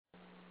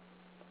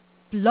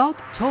Blog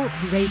Talk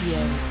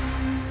Radio.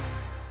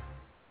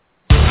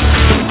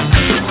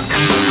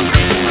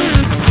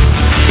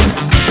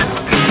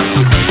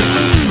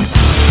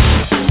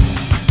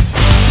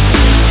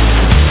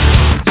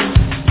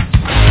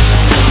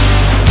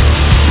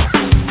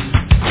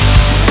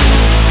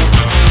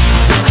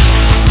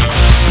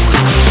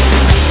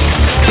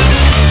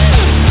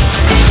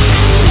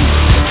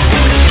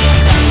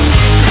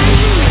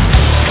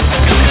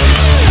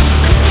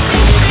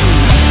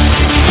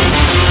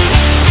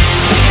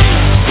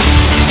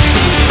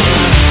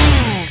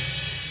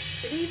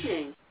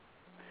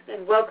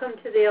 Welcome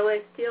to the LA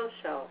Steel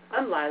Show.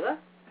 I'm Lila.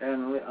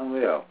 And I'm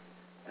Leo.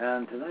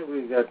 And tonight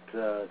we've got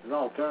it's an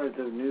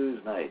alternative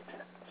news night.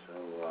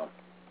 So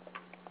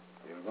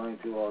we're going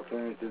to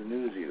alternative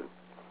news you.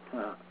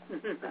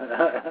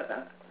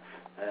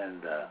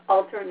 And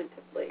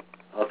Alternatively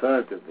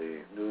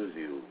news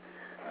you.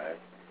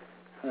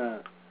 All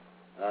right.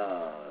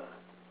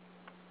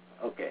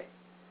 Okay.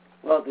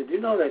 Well, did you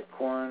know that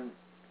corn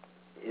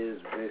is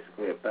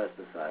basically a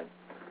pesticide?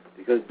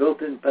 Because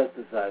built-in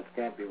pesticides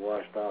can't be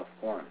washed off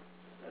corn.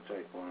 That's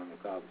right, corn on the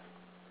cobs.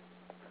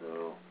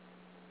 So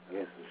I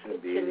guess we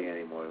shouldn't be eating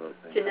any more of those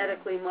things.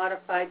 Genetically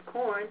modified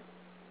corn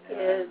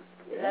has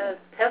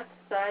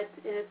pesticides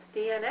in its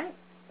DNA.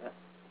 Yeah.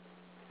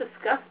 It's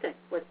disgusting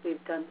what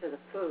we've done to the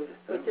food.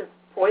 We're just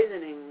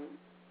poisoning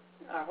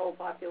our whole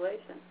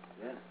population.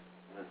 Yeah,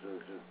 that's what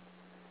it's just.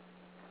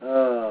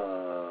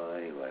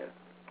 Anyway,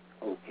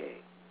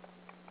 okay.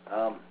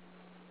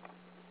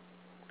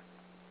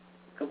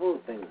 A couple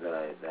of things that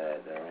I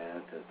ran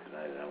into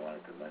tonight that I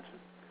wanted to mention.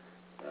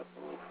 Up a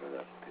little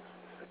further. It takes me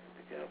a second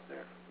to get up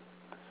there from this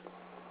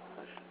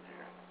position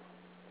here.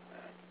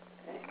 Right.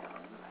 Hang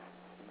on.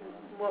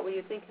 What were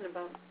you thinking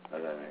about?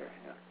 I got it here,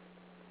 yeah.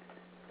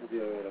 It'll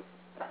be all right up.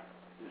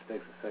 Just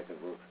takes a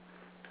second, folks.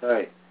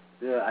 Sorry.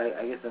 Yeah,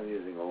 I guess I'm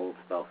using old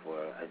stuff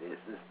where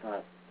it's just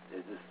not,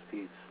 it just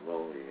feeds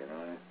slowly, you know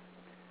what I mean?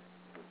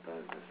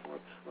 Sometimes it just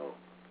works slow.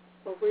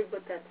 Well, read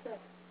what that says.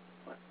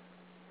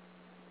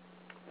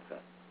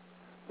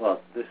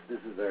 Well, this is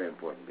very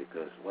important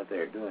because what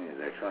they're doing is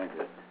they're trying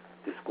to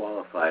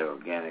disqualify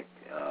organic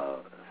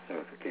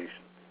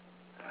certification,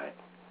 right?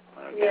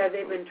 Yeah,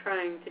 they've been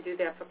trying to do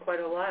that for quite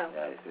a while.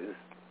 Yeah, you see this?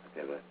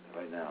 Okay, but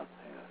right now,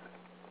 hang on a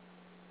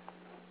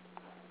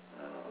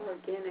second.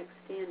 Organic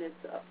standards.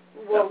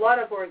 Well, a lot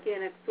of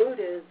organic food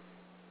is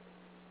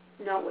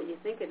not what you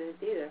think it is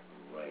either.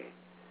 Right.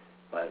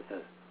 But it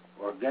says,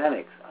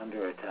 organics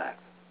under attack.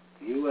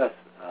 The U.S.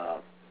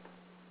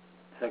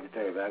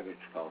 Secretary of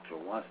Agriculture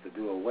wants to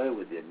do away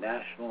with the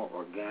National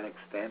Organic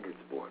Standards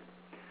Board.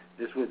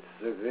 This would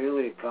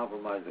severely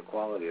compromise the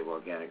quality of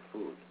organic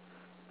food.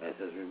 And it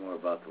says read more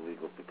about the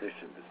legal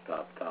petition to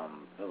stop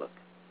Tom Vilsack.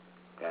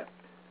 Okay?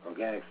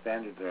 Organic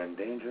standards are in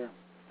danger.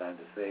 It's time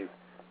to save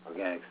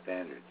organic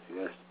standards. The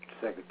U.S.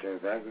 Secretary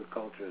of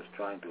Agriculture is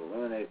trying to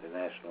eliminate the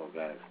National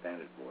Organic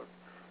Standards Board.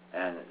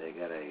 And they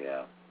got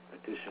a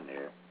petition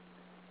here.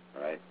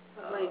 All right?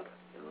 A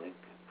link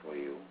for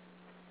you.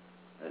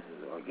 This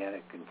is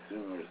Organic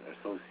Consumers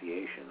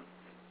Association.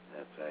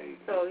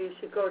 So you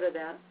should go to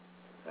that.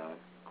 Yeah.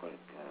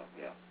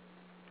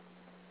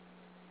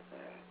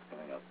 It's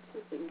coming up. See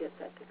if we can get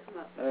that to come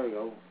up. There we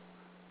go.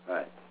 All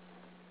right.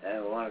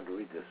 And we wanted to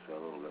read this a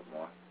little bit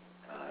more.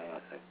 Hang on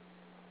a second.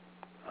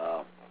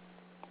 There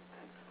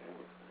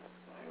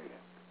we go.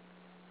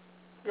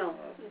 No,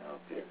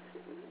 it's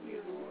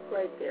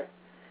right there.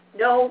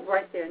 No,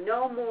 right there.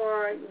 No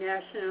more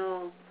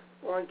National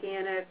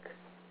Organic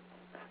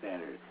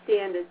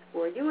Standards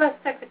Board. U.S.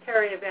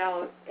 Secretary of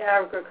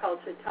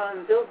Agriculture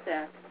Tom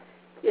Vilsack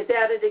is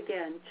at it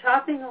again,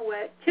 chipping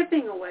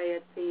away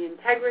at the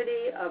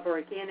integrity of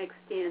organic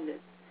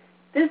standards.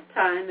 This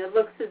time, it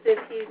looks as if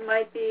he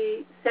might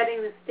be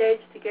setting the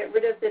stage to get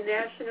rid of the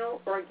National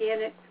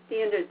Organic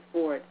Standards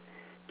Board.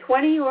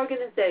 20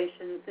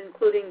 organizations,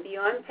 including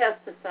Beyond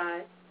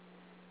Pesticides,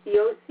 the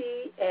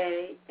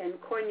OCA, and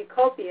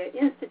Cornucopia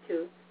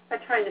Institute, are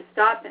trying to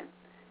stop him.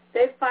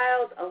 They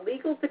filed a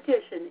legal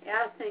petition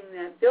asking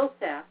that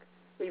Vilsack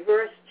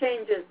reverse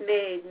changes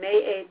made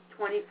May 8,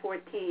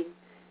 2014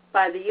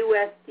 by the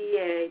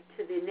USDA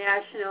to the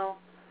National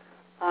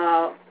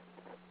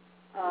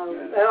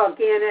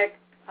Organic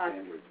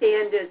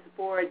Standards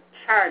Board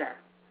Charter.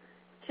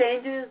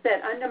 Changes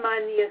that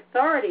undermine the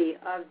authority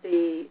of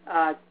the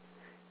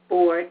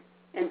board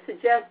and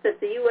suggest that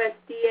the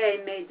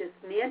USDA may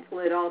dismantle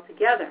it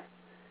altogether.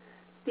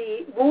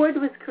 The board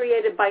was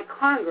created by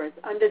Congress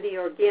under the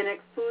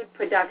Organic Food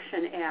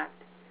Production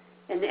Act,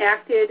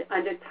 enacted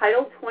under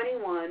Title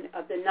 21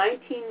 of the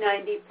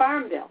 1990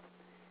 Farm Bill.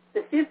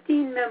 The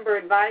 15-member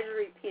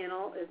advisory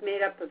panel is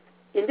made up of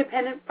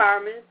independent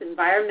farmers,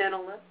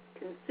 environmentalists,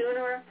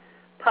 consumer,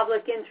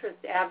 public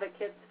interest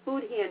advocates,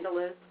 food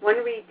handlers,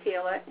 one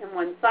retailer, and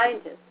one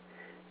scientist.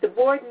 The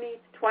board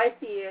meets twice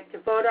a year to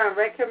vote on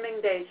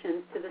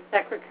recommendations to the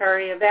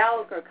Secretary of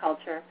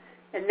Agriculture,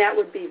 and that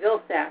would be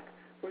Vilsack,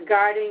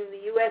 regarding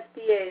the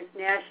USDA's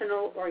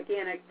National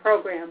Organic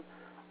Program,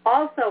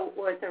 also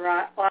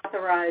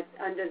authorized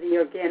under the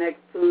Organic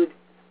Food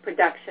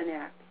Production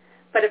Act.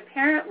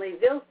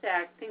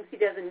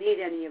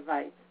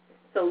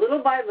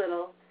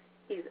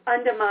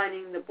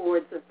 undermining the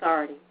board's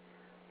authority.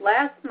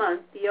 Last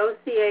month, the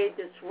OCA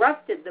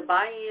disrupted the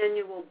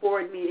biannual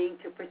board meeting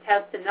to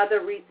protest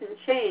another recent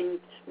change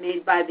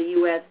made by the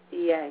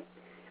USDA,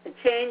 a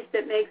change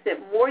that makes it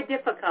more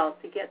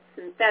difficult to get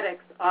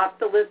synthetics off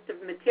the list of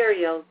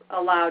materials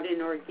allowed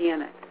in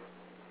organic.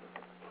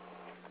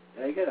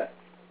 Yeah, you get it.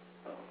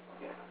 Oh,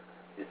 okay.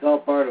 It's all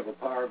part of a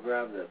power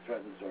grab that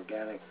threatens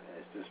organics, and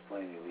it's just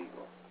plain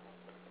illegal.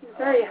 It's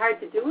very hard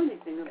to do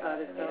anything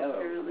about it, though,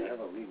 apparently. They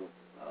have a legal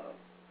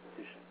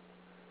petition.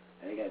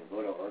 And again,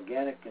 go to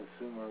Organic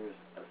Consumers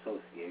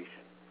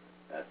Association.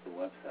 That's the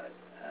website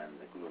and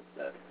the group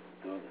that's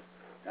doing this.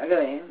 I got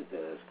to hand it to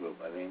this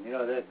group. I mean, you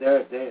know,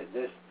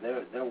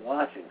 they're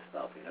watching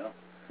stuff. You know,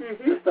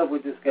 this stuff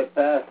would just get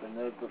passed, and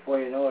then before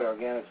you know it,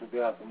 organics would be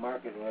off the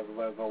market, and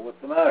everybody would go, "What's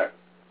the matter?"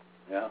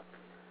 You know.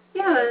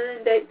 Yeah,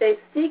 and they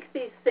sneak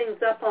these things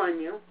up on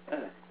you.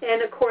 Yeah.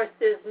 And, of course,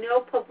 there's no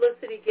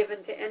publicity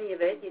given to any of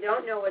it. You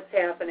don't know what's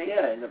happening.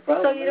 Yeah, and the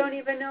problem so you don't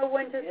even know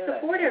when to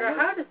support it or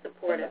how to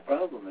support it. The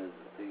problem is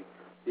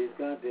these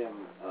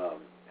goddamn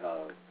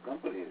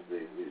companies,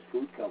 these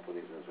food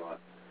companies and so on,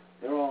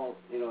 they're all,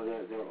 you know,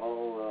 they're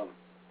all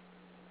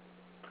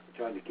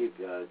trying to keep.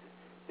 They're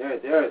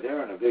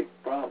in a big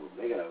problem.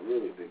 They got a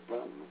really big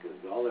problem because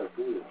all their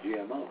food is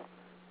GMO,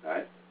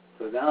 right?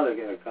 So now they're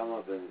going to come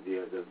up and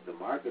the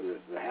market is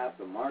half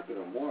the market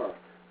or more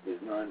is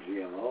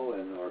non-GMO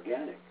and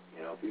organic.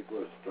 You know, people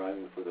are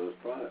striving for those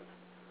products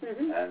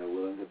and they're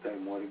willing to pay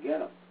more to get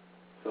them.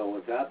 So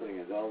what's happening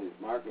is all these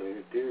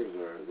marketeers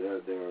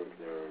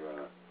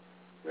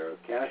their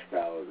cash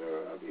cows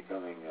are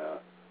becoming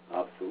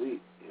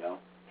obsolete. You know,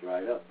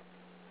 dried up.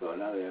 So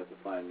now they have to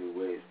find new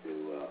ways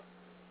to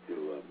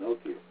milk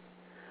you.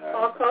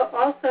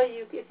 Also,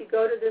 if you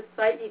go to this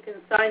site, you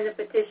can sign the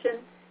petition.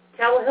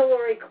 Tell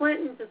Hillary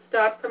Clinton to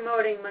stop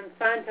promoting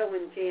Monsanto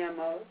and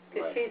GMOs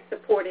because she's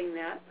supporting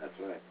that. That's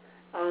right.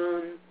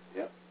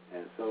 Yep.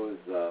 And so is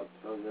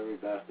every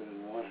bastard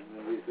in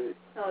Washington D.C.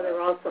 Oh,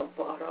 they're also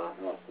bought off.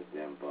 Also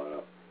damn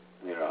bought up.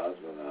 I mean, her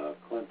husband,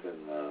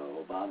 Clinton,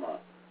 Obama,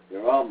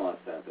 they're all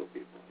Monsanto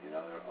people. You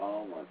know, they're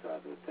all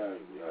Monsanto.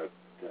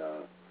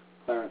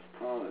 Clarence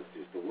Thomas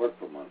used to work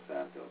for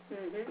Monsanto.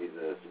 He's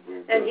a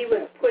Supreme Court. And he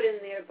was put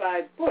in there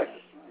by Bush.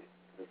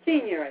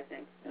 Senior, I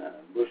think. Yeah,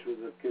 Bush was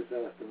a kiss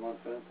ass to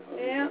Monsanto.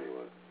 Yeah.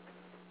 Everybody was.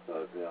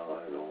 So they all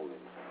had holdings.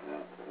 You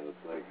know, so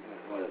it's like,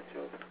 what a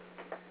joke.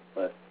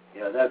 But, you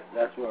know,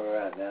 that's where we're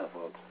at now,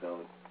 folks.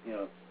 So, you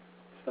know,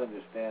 just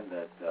understand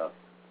that Donald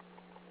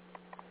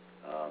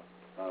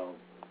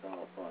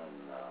Fund.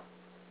 I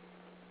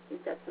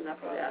think that's enough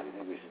of that. You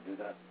think we should do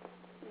that?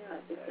 Yeah,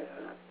 I think that's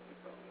enough.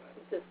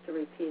 Just to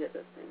repeat it,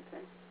 the same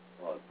thing.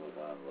 Well, it goes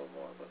on a little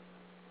more, but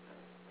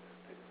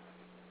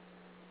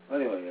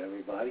anyway,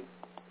 everybody.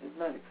 Isn't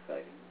that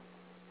exciting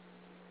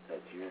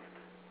that you're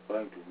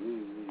going to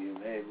lose, you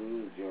may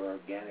lose your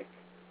organic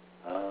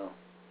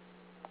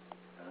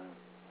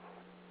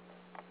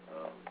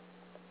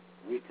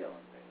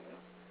retailing thing, you know?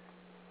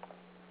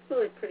 It's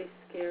really pretty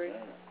scary.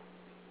 Yeah.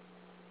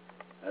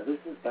 Now this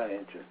is kind of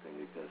interesting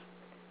because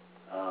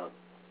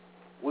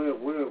we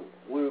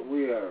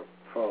are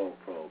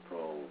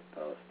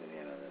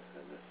pro-Palestinian in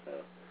this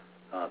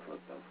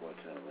conflict.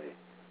 Unfortunately,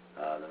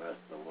 the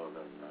rest of the world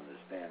doesn't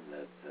understand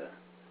that.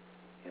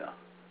 You know,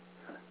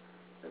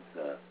 it's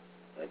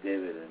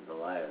David and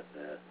Goliath.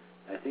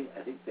 I think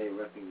they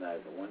recognize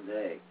that one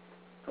day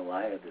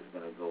Goliath is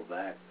going to go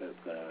back, is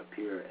going to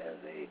appear as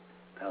a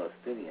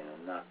Palestinian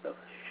and knock the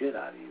shit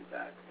out of you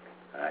back.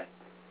 All right?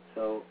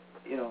 So,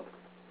 you know,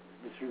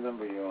 just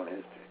remember your own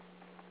history.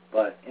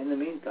 But in the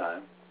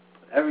meantime,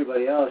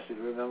 everybody else should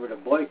remember to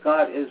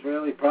boycott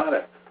Israeli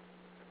products.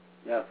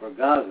 Yeah, for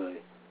Gaza,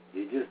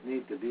 you just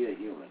need to be a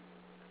human.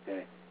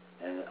 Okay?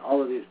 And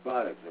all of these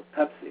products are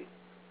Pepsi,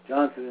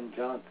 Johnson &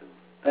 Johnson,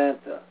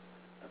 Fanta,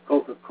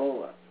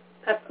 Coca-Cola,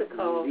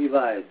 PepsiCo,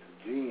 Levi's,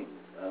 Jeans,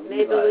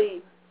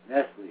 Maybelline,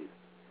 Nestle,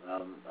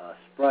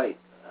 Sprite,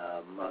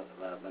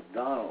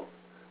 McDonald's,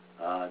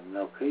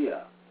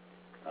 Nokia,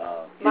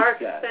 Mark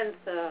KitKat,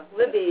 Spencer,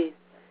 Libby's,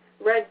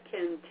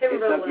 Redken,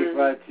 Timberland, Kentucky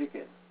Fried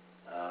Chicken,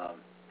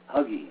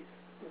 Huggies,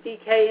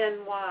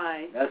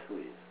 DKNY,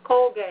 Nestle's,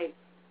 Colgate,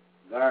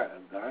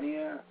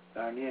 Garnier,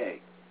 all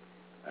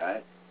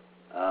right?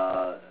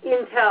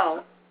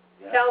 Intel,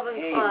 Calvin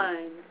Hanes,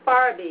 Klein,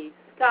 Barbie,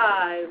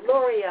 Sky,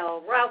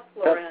 L'Oreal, Ralph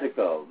Lauren,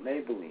 PepsiCo,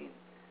 Maybelline.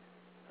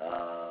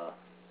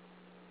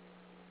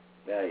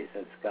 Yeah, you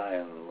said Sky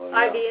and L'Oreal.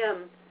 IBM,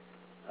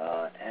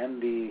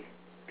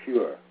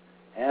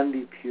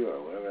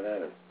 Ambipure, whatever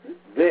that is.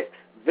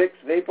 Vicks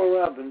Vapor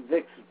Rub and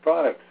Vicks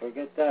products.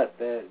 Forget that.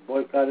 They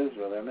boycott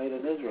Israel. They're made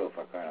in Israel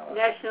for crying out loud.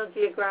 National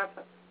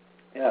Geographic.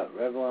 Yeah,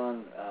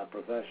 Revlon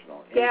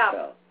Professional, Gap.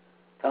 Intel,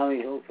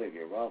 Tommy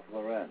Hilfiger, Ralph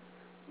Lauren,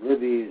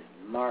 Libby's,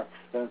 Mark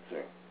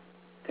Spencer,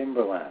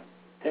 Timberland,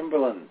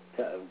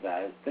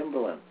 guys,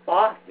 Timberland.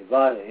 Boss. You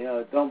bought it, you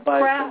know, don't buy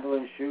Kraft.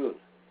 Timberland shoes.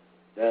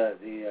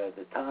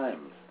 The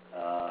Times,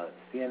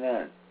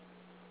 CNN,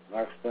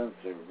 Mark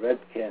Spencer,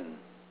 Redken,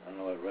 I don't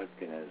know what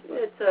Redken is, but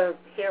It's a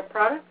hair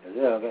product. is it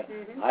okay?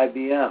 Mm-hmm.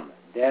 IBM,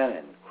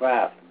 Dannon,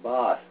 Kraft,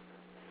 Boss,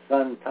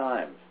 Sun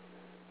Times,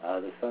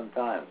 the Sun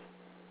Times,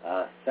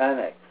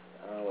 Sanex.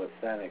 I don't know what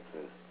Sanex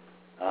is.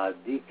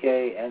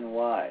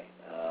 DKNY.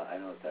 I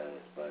know what that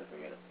is, but I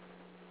forget it.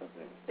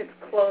 Something. It's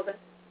clothing.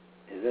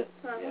 Is it?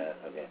 Uh-huh.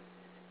 Yeah. Okay.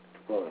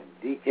 It's clothing.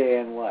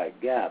 DKNY,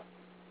 Gap,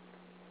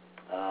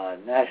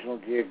 National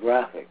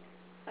Geographic.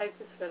 I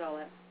just read all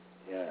that.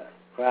 Yeah.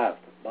 Kraft,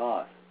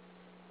 Boss.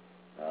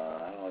 I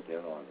don't know what the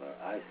other ones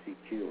are.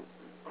 ICQ,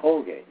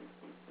 Colgate,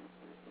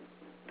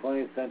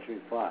 20th Century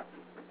Fox.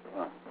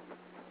 Huh.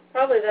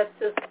 Probably that's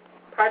just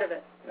part of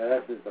it. Yeah,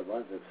 that's just a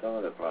bunch of some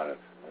of the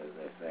products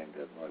they're saying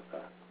that more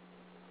cost.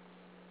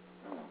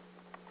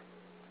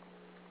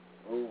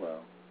 Oh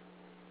well.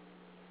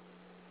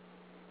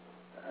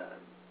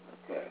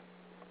 Okay.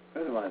 A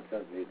friend of mine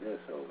sent me this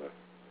over. It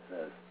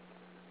says,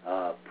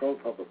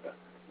 ProPublica,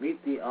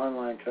 meet the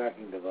online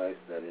tracking device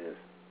that is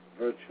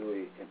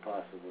virtually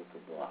impossible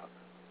to block.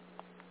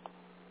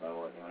 You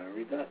want to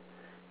read that?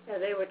 Yeah,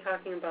 they were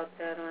talking about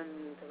that on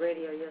the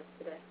radio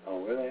yesterday.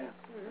 Oh, were they?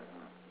 Mm-hmm.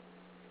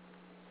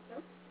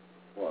 Yep.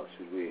 Well,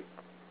 should we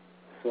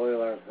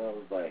soil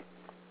ourselves by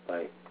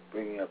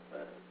bringing up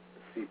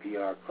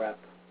CPR crap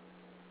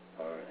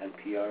or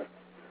NPR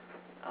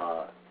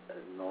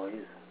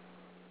noise?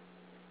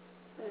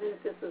 I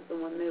think this is the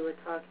one they were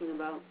talking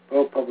about.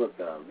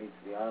 ProPublica meets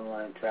the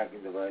online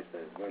tracking device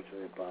that is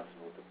virtually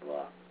impossible to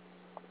block.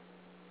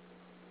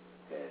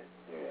 Okay,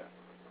 there.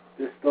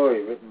 This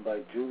story, written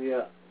by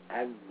Julia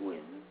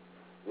Agwin,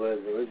 was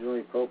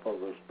originally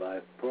co-published by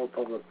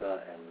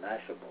ProPublica and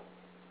Mashable.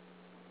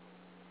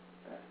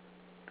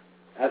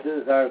 After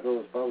this article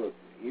was published,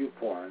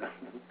 YouPorn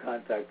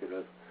contacted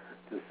us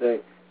to say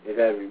it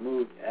had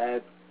removed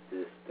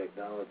AddThis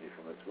technology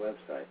from its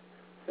website,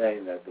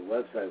 saying that the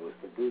website was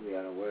completely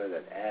unaware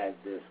that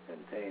AddThis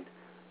contained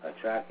a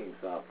tracking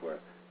software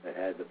that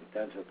had the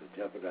potential to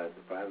jeopardize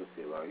the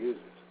privacy of our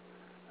users.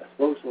 A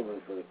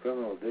spokeswoman for the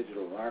criminal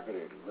digital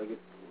marketer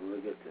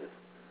Ligatus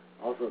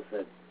also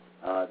said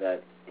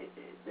that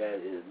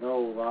it is no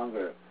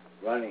longer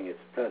running its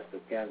test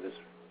of canvas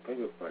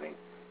fingerprinting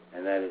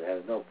and that it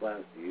has no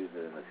plans to use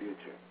it in the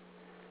future.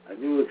 A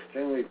new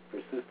extremely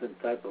persistent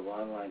type of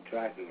online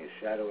tracking is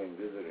shadowing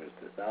visitors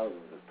to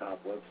thousands of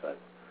top websites,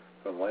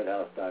 from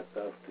whitehouse.gov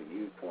to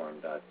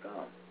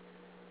youporn.com.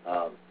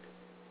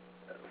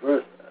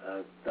 First,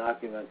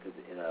 documented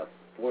in a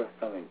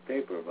forthcoming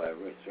paper by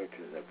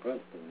researchers at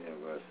Princeton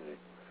University,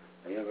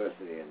 a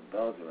university in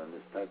Belgium, and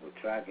this type of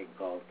tracking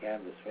called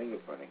canvas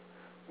fingerprinting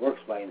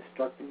works by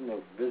instructing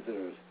the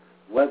visitor's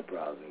web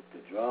browser to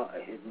draw a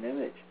hidden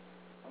image.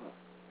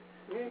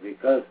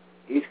 Because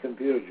each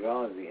computer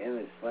draws the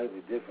image slightly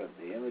different,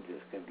 the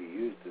images can be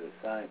used to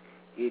assign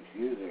each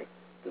user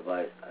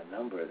device a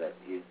number that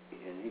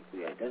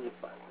uniquely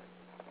identifies it.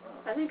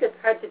 I think it's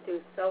hard to do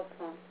cell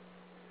phone.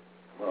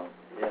 Well,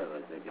 yeah,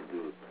 but they can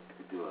do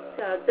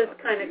this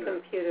kind of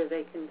computer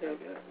they can do. I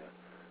guess,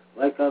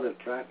 yeah. Like other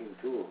tracking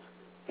tools,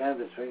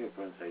 canvas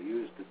fingerprints are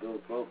used to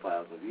build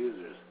profiles of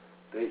users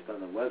based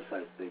on the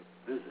websites they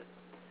visit.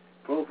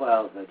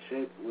 Profiles that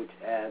shape which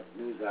ads,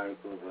 news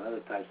articles, and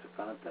other types of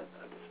content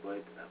are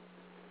displayed to them.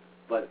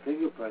 But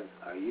fingerprints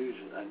are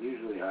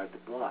unusually hard to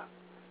block.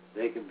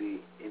 They can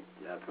be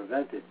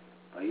prevented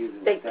by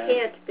using They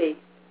can't be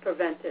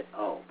prevented.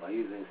 by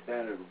using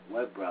standard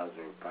web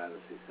browser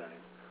privacy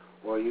settings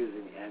or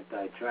using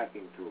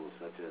anti-tracking tools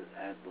such as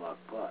AdBlock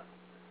Plus.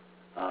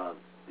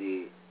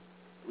 The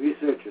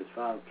researchers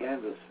found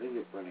canvas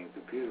fingerprinting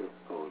computer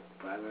code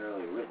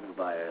primarily written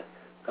by a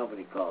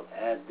company called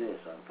AddThis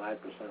on 5%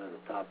 of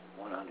the top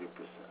 100,000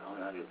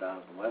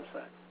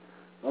 websites.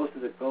 Most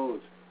of the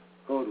code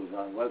was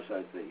on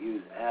websites that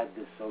use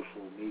AddThis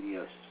social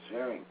media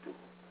sharing tool.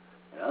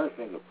 And other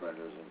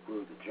fingerprinters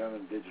include the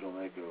German digital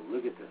maker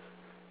Ligatus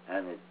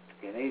and the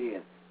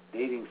Canadian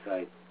dating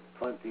site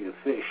Plenty of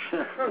Fish.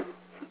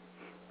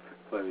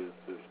 Plenty of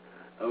Fish.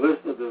 A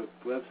list of the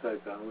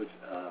websites on which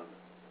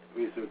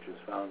researchers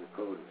found the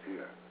code is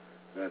here.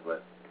 Right,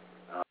 but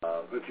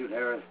Richard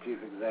Harris, chief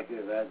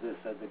executive at AddThis,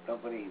 said the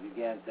company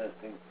began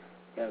testing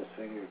canvas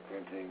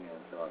fingerprinting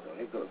and so on. So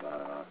it goes on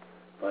and on.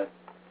 But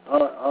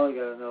all you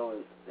got to know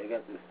is they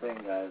got this thing,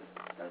 guys,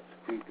 that's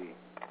creepy,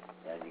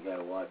 and you got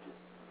to watch it.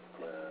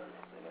 They're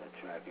going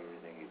to track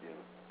everything you do.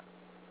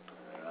 And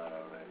they're not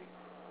already.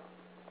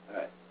 All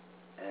right.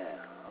 And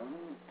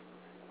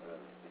what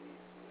other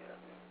videos do we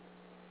have here?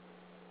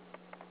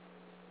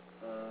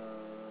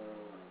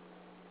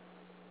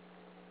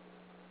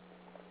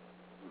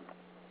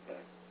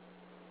 Okay.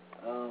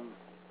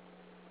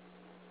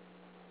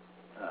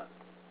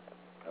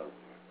 That was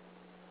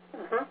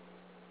weird. Uh-huh.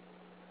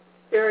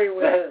 Very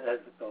weird.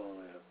 That's the call.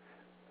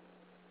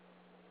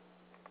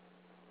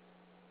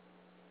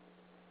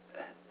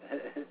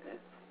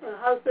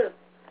 How's this?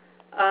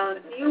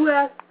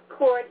 U.S.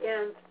 court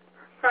ends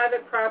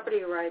private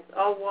property rights,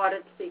 all water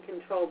to be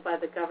controlled by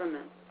the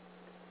government.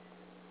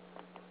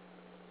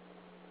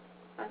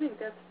 I think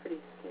that's pretty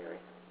scary.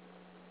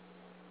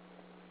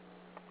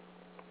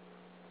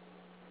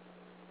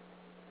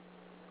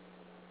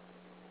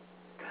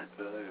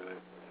 But anyway,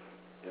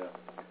 yeah.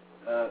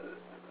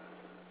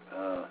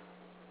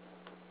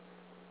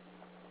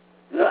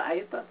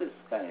 I thought this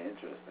was kind of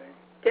interesting.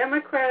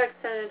 Democratic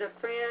Senator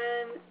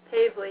Fran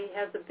Pavley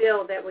has a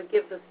bill that would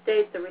give the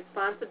state the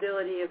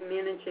responsibility of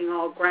managing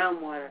all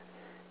groundwater.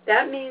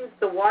 That means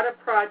the water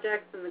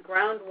projects and the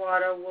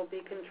groundwater will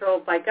be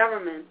controlled by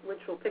government,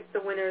 which will pick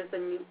the winners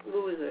and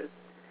losers.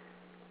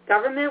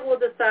 Government will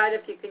decide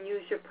if you can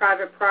use your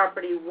private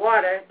property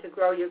water to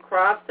grow your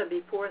crops or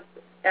be forced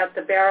at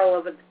the barrel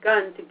of its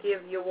gun to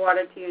give your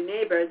water to your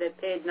neighbor that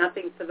paid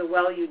nothing for the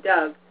well you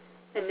dug,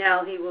 and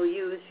now he will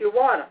use your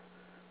water.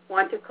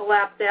 Want to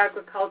collapse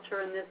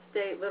agriculture in this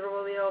state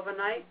literally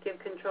overnight? Give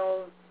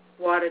control of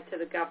water to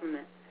the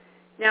government.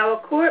 Now, a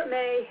court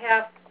may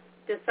have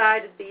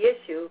decided the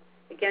issue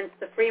against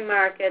the free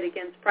market,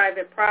 against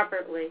private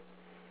property,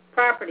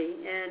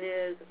 and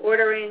is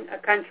ordering a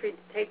country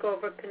to take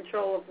over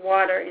control of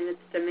water in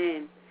its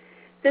domain.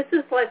 This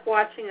is like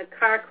watching a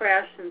car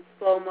crash in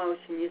slow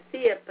motion. You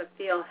see it but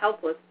feel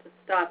helpless to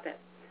stop it.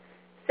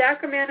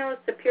 Sacramento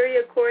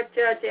Superior Court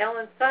Judge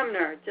Alan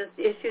Sumner just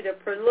issued a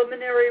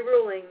preliminary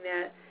ruling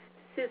that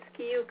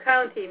Siskiyou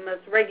County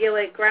must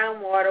regulate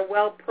groundwater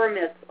well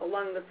permits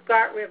along the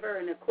Scott River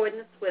in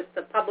accordance with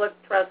the public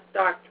trust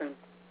doctrine.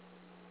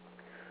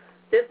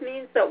 This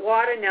means that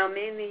water now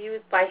mainly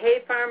used by hay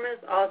farmers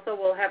also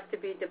will have to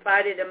be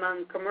divided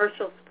among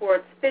commercial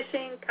sports,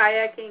 fishing,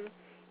 kayaking,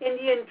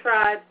 Indian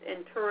tribes,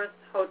 and tourist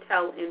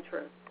hotel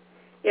interests.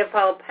 If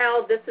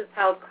upheld, this is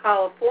how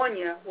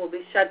California will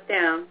be shut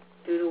down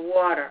due to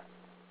water.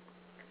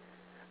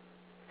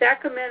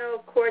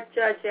 Sacramento Court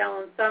Judge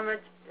Alan Summers,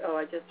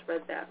 I just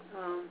read that.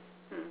 I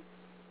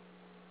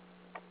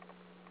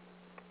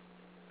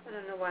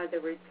don't know why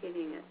they're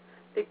repeating it.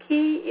 The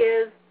key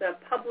is the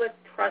public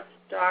trust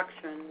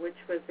doctrine, which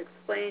was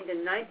explained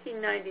in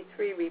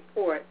 1993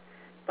 report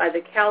by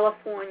the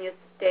California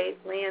State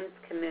Lands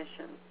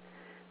Commission.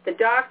 The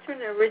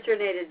doctrine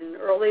originated in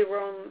early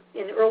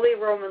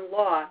Roman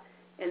law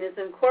and is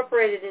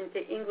incorporated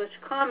into English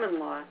common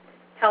law,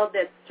 held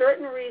that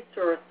certain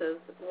resources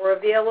were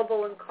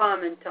available in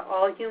common to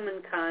all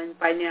humankind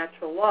by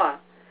natural law.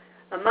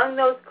 Among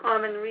those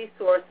common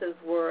resources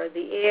were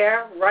the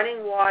air,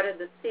 running water,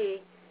 the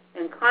sea,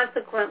 and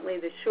consequently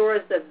the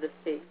shores of the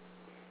sea.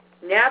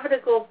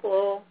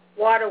 Navigable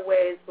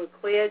waterways were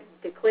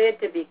declared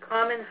to be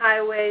common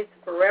highways,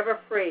 forever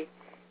free,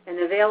 and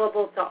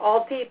available to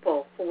all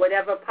people for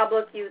whatever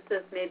public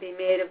uses may be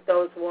made of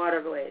those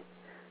waterways.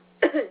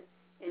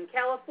 In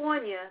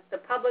California, the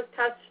public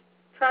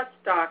trust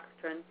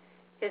doctrine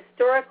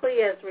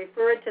historically has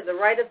referred to the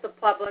right of the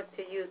public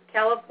to use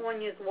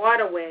California's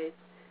waterways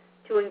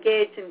to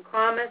engage in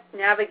commerce,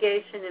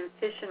 navigation, and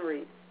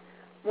fisheries.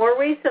 More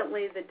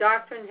recently, the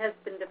doctrine has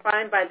been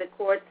defined by the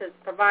courts as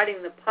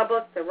providing the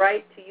public the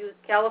right to use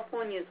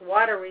California's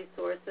water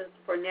resources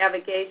for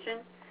navigation,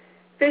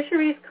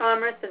 fisheries,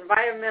 commerce,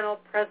 environmental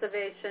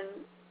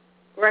preservation,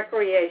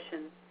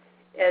 recreation,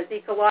 as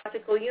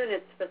ecological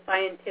units for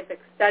scientific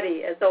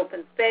study, as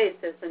open space,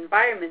 as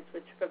environments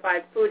which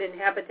provide food and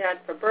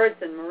habitat for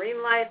birds and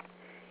marine life,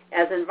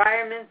 as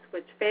environments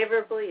which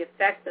favorably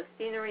affect the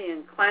scenery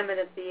and climate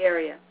of the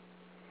area.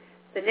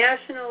 The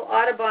National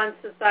Audubon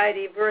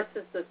Society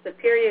versus the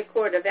Superior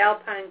Court of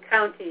Alpine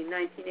County,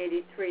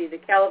 1983, the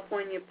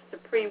California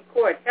Supreme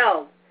Court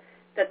held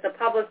that the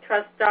public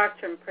trust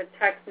doctrine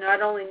protects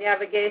not only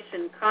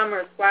navigation,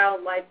 commerce,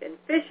 wildlife, and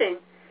fishing,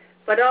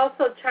 but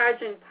also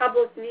charging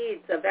public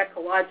needs of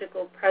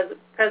ecological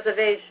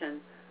preservation,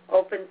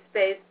 open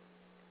space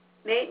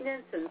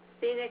maintenance, and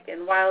scenic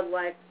and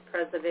wildlife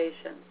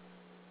preservation.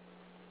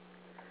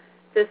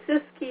 The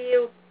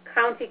Siskiyou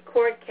County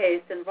Court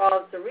case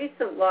involves a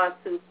recent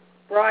lawsuit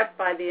brought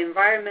by the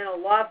Environmental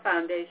Law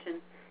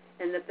Foundation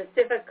and the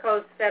Pacific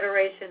Coast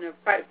Federation of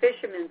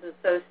Fishermen's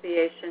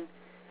Association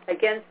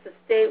against the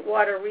State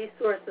Water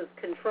Resources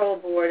Control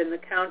Board in the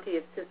county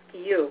of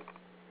Siskiyou.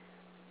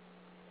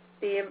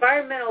 The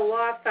Environmental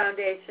Law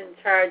Foundation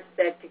charged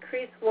that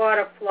decreased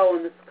water flow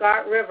in the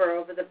Scott River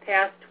over the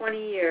past 20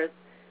 years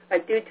are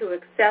due to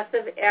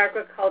excessive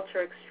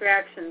agriculture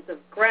extractions of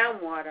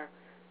groundwater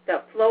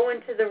that flow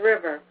into the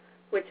river,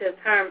 which has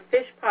harmed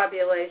fish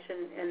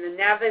population and the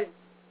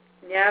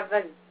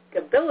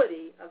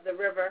navigability of the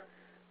river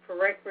for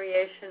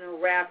recreational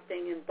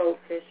rafting and boat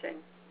fishing.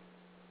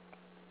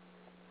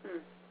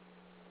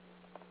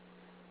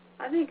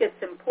 I think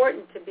it's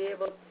important to be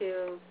able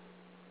to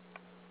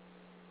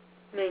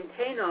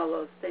maintain all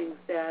those things,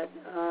 that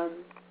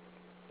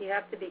you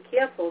have to be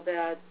careful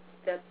that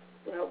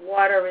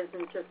water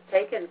isn't just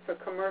taken for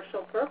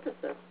commercial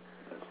purposes.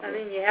 I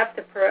mean, you have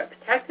to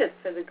protect it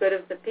for the good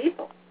of the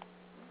people.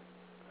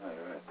 Oh,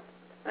 you're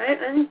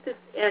right. I think this,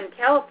 and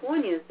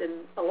California's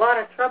in a lot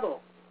of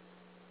trouble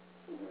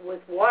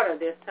with water.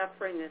 They're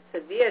suffering a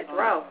severe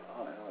drought.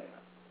 Oh,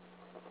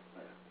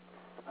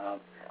 yeah.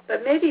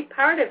 But maybe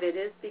part of it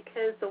is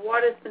because the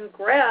water's been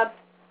grabbed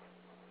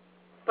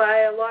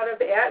by a lot of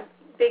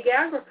big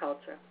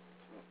agriculture.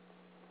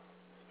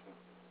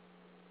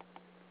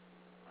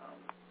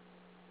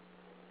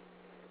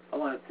 I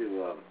want wanted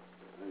to,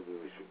 maybe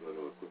we should go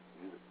to a quick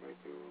music break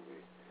here where we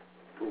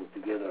pull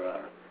together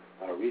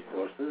our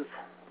resources.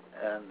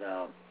 And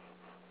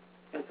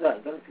it's got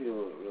a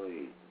few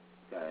really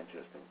kind of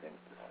interesting things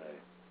to say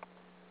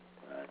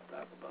when I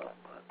talk about.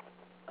 But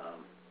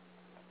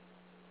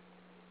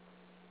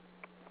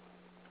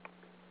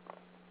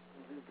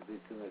there seems to be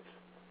too much.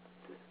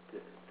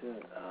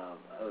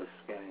 I was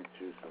scanning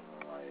through some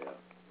of my.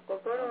 Well,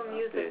 go to a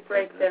music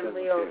break then,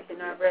 Leo, if you're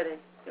not ready.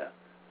 Yeah.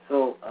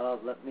 So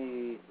let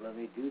me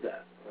do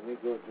that. Let me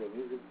go to a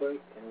music break,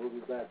 and we'll be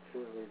back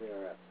shortly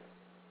thereafter.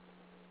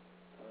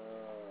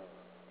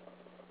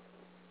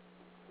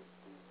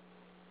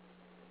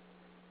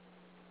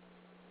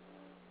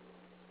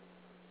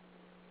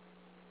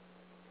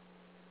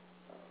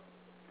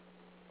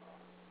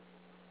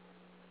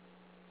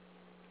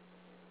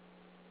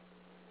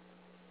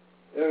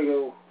 There we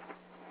go.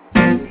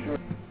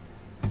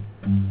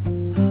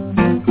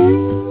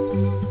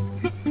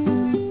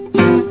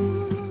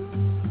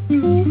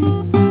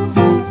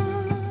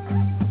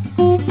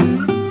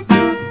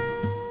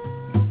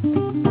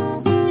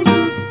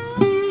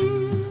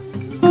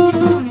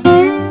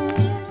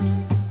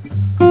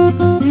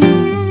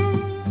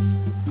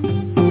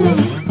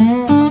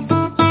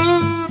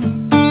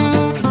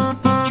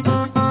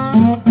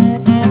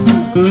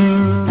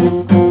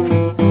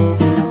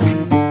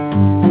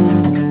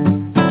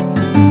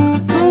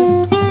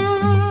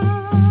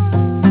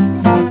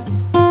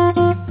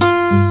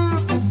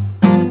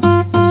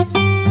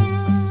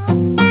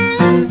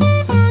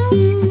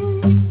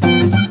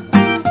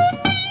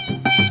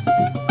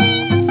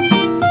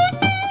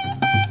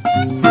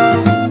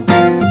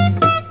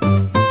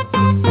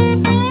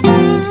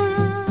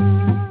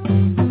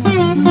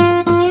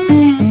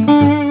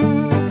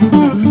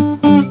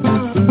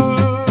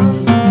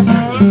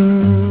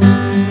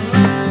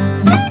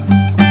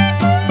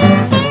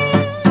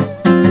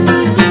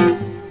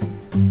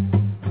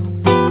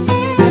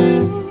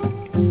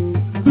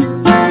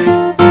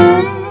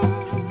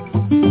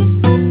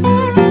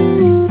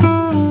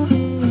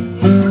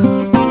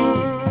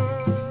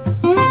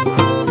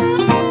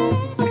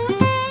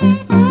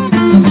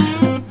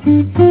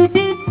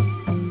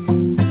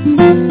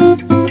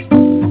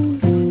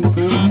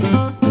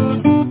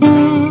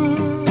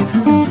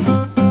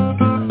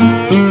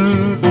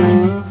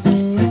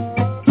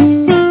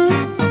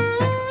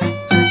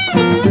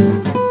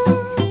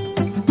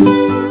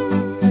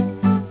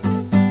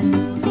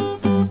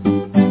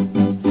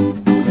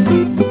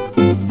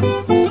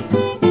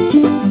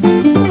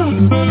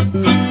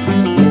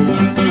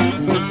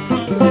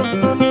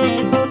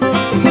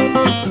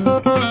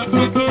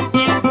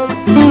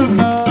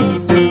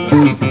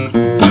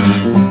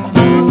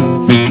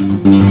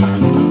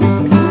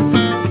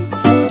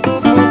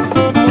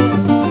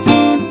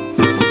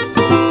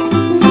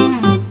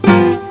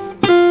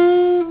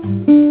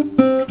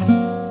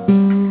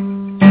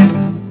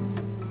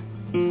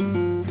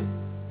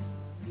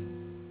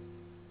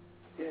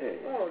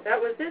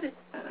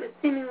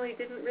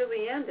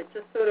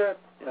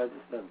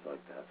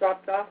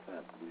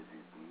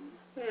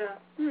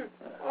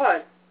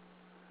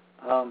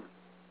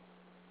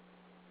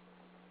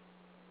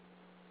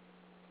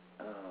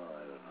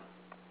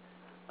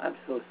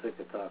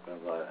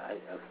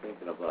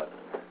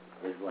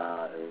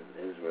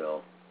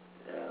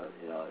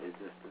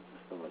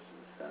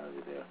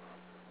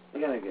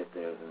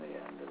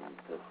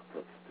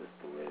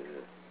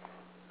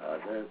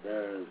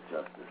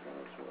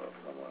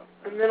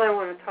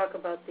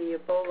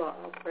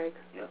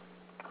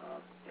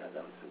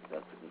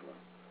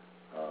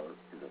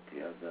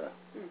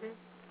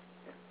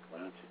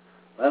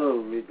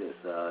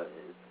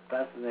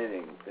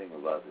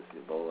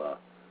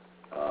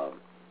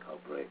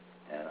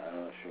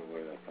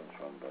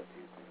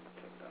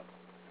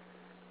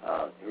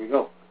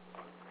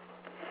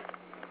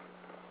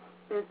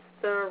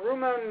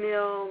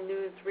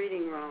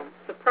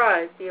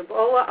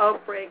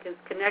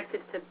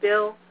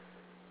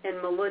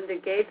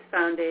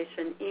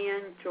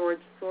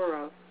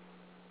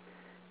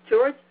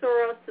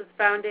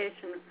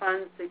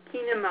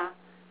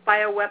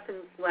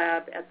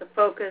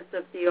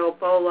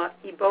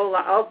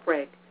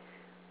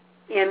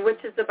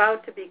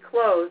 About to be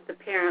closed,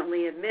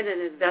 apparently amid an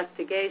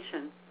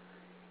investigation.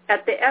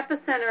 At the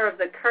epicenter of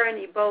the current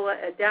Ebola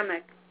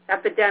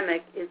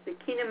epidemic is the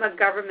Kinema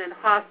Government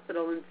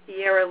Hospital in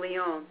Sierra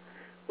Leone,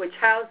 which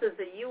houses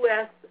a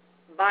U.S.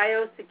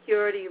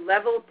 Biosecurity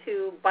Level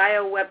 2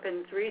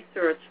 Bioweapons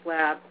Research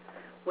Lab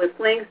with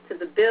links to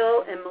the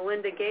Bill and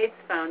Melinda Gates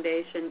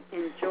Foundation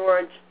and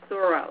George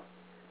Soros.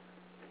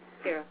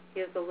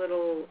 Here's a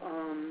little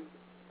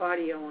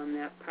audio on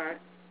that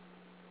part.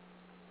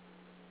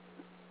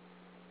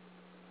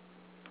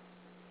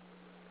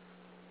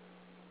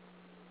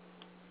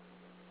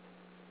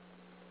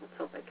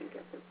 Hope I can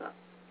get this up.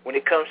 When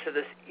it comes to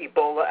this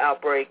Ebola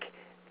outbreak,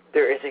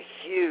 there is a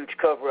huge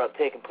cover-up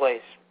taking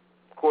place.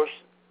 Of course,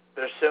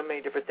 there's so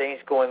many different things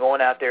going on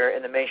out there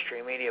in the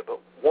mainstream media, but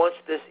once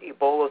this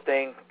Ebola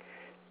thing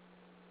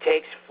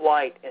takes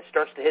flight and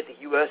starts to hit the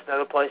U.S. and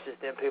other places,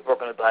 then people are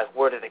going to be like,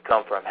 where did it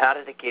come from? How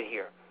did it get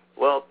here?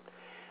 Well,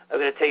 I'm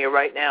going to tell you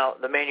right now,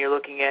 the man you're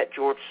looking at,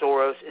 George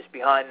Soros, is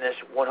behind this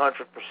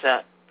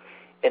 100%.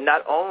 And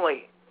not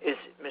only is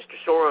Mr.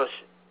 Soros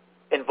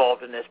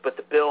involved in this, but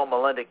the Bill and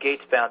Melinda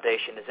Gates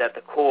Foundation is at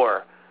the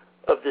core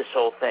of this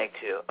whole thing,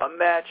 too.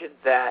 Imagine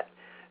that.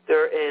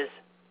 There is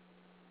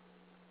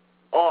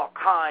all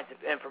kinds of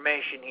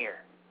information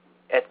here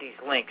at these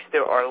links.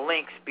 There are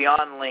links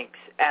beyond links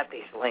at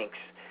these links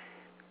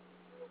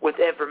with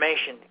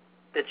information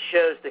that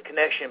shows the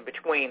connection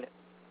between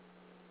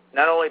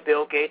not only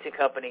Bill Gates and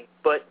company,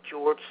 but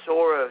George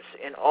Soros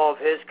and all of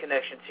his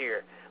connections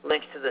here.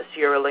 Links to the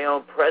Sierra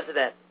Leone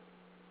president,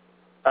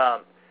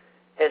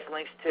 has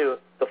links to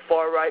the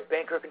far-right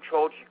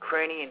banker-controlled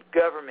Ukrainian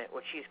government,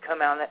 which he's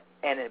come out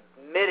and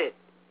admitted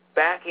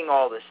backing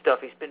all this stuff.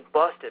 He's been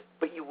busted,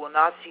 but you will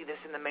not see this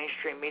in the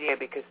mainstream media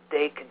because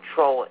they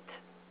control it.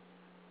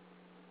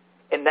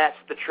 And that's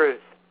the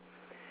truth.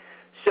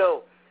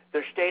 So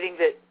they're stating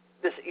that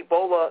this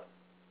Ebola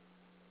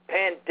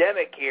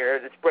pandemic here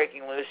that's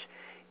breaking loose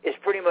is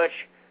pretty much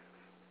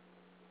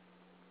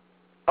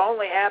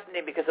only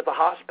happening because of the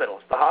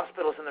hospitals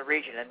in the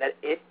region, and that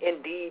it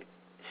indeed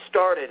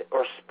started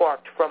or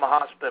sparked from a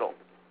hospital.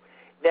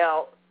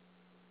 Now,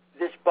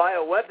 this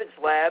bioweapons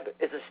lab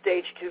is a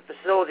Stage 2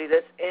 facility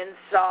that's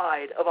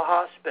inside of a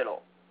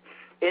hospital,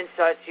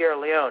 inside Sierra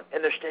Leone,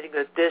 and they're stating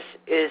that this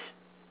is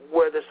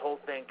where this whole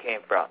thing came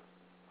from.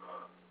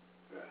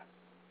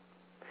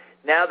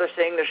 Now they're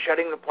saying they're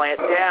shutting the plant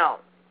down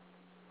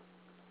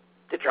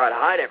to try to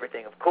hide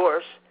everything, of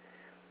course.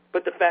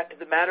 But the fact of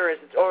the matter is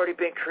it's already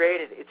been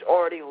created. It's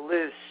already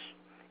loose.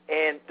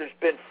 And there's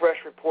been fresh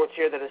reports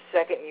here that a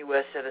second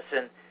U.S.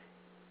 citizen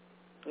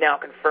now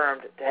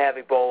confirmed to have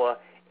Ebola,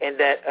 and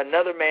that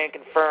another man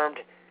confirmed,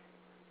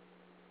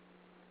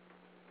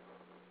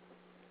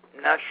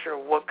 I'm not sure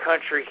what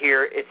country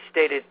here, it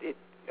stated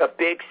a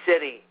big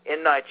city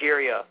in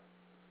Nigeria,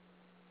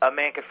 a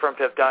man confirmed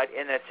to have died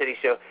in that city.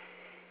 So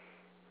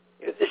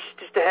this is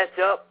just a heads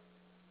up.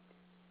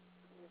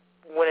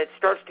 When it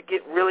starts to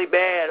get really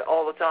bad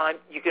all the time,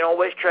 you can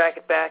always track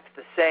it back to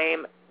the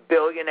same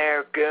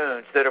billionaire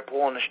goons that are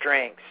pulling the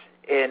strings.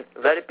 And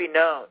let it be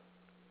known,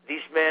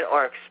 these men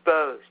are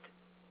exposed.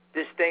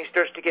 This thing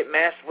starts to get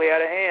massively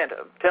out of hand.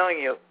 I'm telling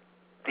you,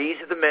 these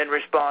are the men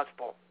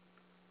responsible.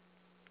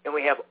 And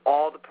we have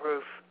all the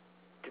proof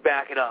to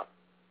back it up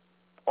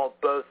on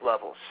both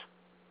levels.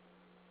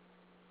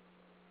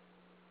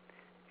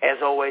 As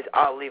always,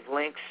 I'll leave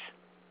links.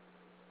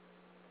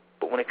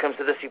 But when it comes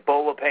to this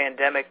Ebola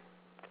pandemic,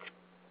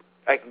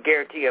 I can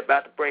guarantee you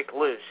about to break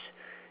loose.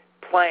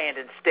 Planned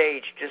and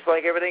staged, just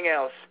like everything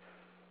else.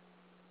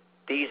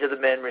 These are the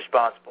men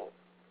responsible.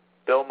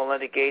 Bill,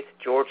 Melinda Gates,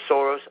 George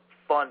Soros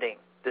funding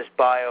this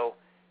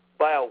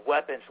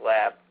bioweapons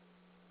lab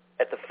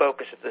at the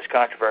focus of this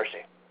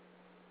controversy.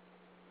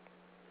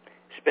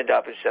 Spin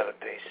Dapu 7,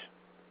 peace.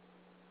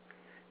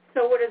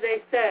 So what do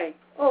they say?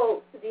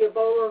 Oh, the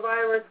Ebola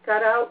virus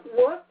got out.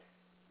 Whoops.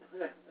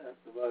 That's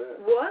about it.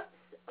 Whoops.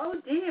 Oh,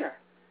 dear.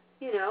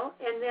 You know,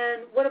 and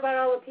then what about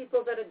all the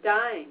people that are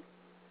dying?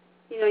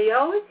 You know, you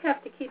always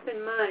have to keep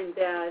in mind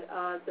that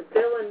the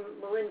Bill and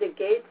Melinda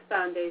Gates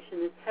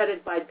Foundation is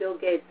headed by Bill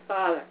Gates'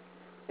 father.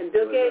 And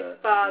Bill Gates'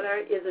 father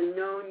is a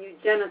known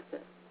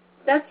eugenicist.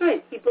 That's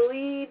right. He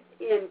believed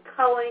in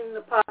culling the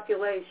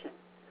population.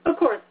 Of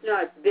course,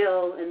 not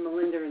Bill and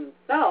Melinda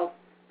himself.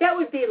 That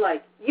would be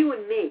like you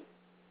and me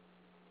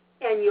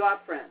and your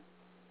friends.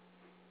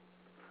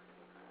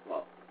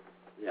 Well,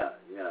 yeah.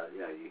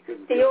 You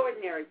couldn't. The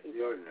ordinary people.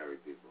 The ordinary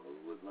people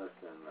with less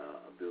than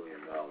 $1 billion,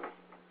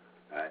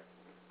 right?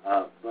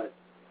 But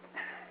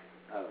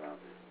I don't know.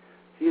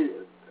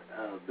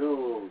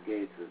 Bill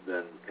Gates has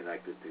been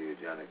connected to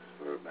eugenics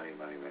for many,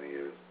 many, many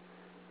years,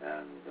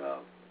 and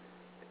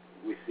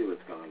we see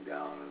what's going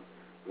down.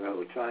 And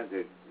we're trying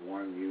to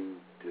warn you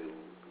to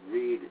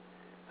read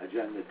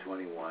Agenda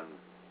 21.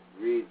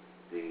 Read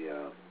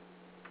the.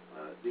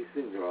 These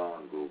things are all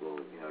on Google.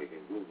 You know, you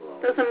can Google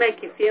all. Doesn't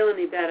make you feel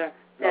any better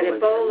that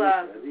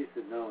Ebola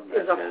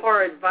is a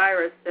horrid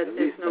virus that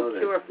there's no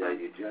cure for. That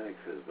eugenics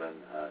has been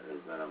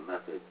a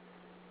method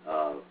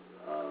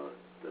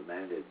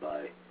demanded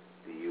by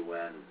the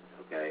UN,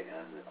 okay,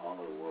 and all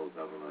of the world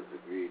governments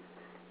agreed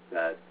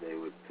that they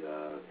would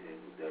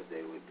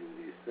do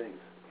these things.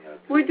 You know,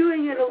 we're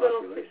doing it a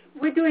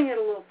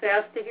little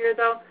faster here,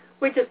 though.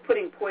 We're just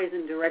putting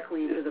poison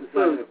directly into the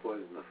food. Just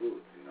poison the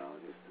foods, you know,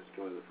 just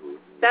destroy the food.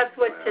 That's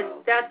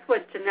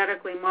what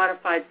genetically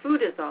modified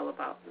food is all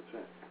about. That's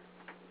right.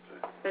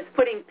 It's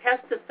putting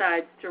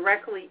pesticides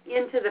directly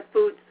into the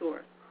food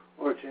source.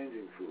 Or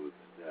changing foods,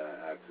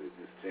 actually,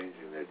 just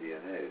changing their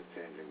DNA,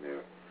 changing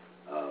their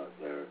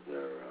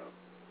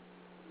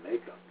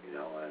makeup, you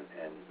know,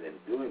 and in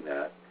doing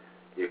that,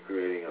 you're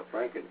creating a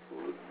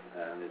frankenfood,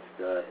 and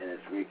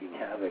it's wreaking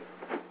havoc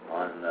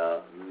on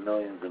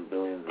millions and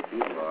billions of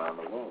people around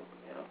the world,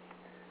 you know,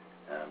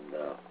 and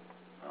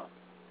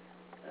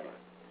anyway,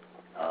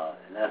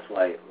 and that's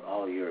why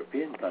all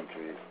European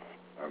countries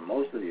or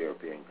most of the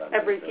European countries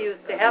have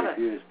refused to have it.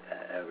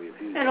 Have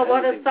refused and a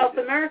lot of South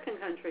American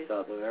countries.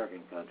 South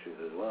American countries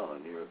as well,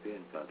 and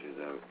European countries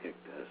that have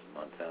kicked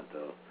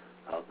Monsanto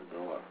out the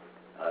door,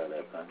 out of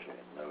their country,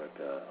 and never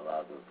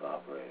allowed them to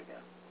operate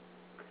again.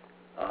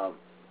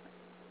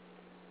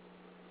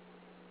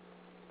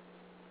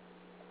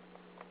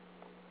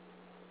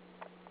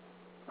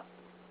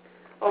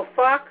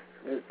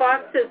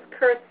 Fox's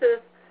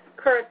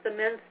Kurt's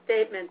immense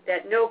statement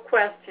that no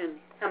question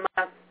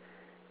Hamas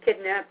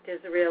kidnapped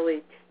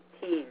Israeli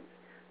teens.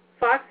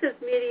 Fox's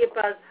Media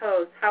Buzz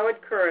host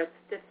Howard Kurtz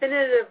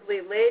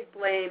definitively laid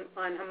blame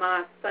on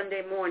Hamas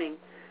Sunday morning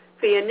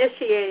for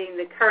initiating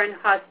the current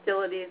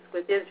hostilities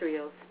with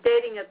Israel,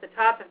 stating at the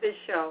top of his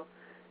show,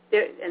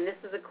 and this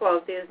is a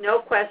quote, "There is no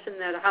question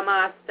that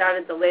Hamas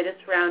started the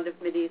latest round of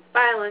Mideast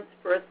violence,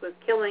 first with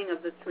killing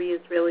of the 3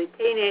 Israeli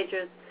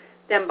teenagers,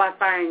 then by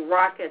firing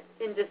rockets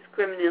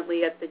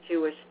indiscriminately at the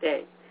Jewish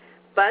state."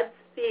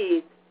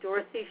 BuzzFeed's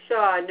Dorsey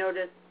Shaw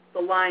noticed the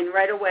line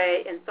right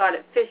away and thought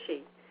it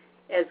fishy,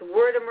 as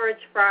word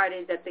emerged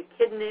Friday that the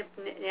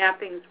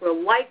kidnappings were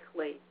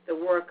likely the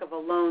work of a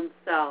lone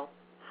cell,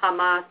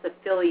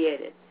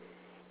 Hamas-affiliated.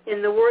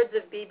 In the words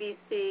of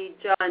BBC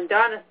John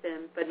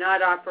Donison, but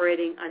not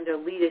operating under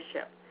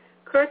leadership.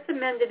 Kurtz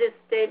amended his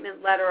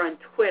statement letter on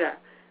Twitter.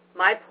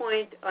 "My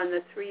point on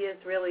the 3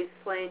 Israeli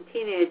slain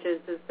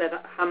teenagers is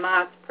that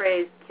Hamas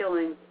praised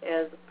killings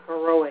as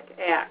heroic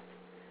acts."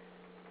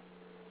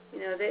 You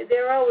know,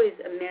 they're always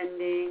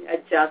amending,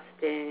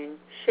 adjusting,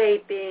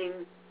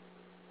 shaping.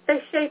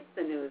 They shape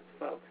the news,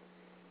 folks.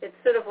 It's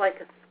sort of like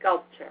a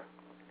sculpture.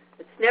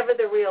 It's never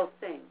the real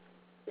thing.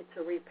 It's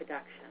a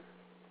reproduction.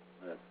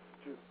 That's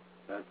true.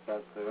 That's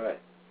absolutely right.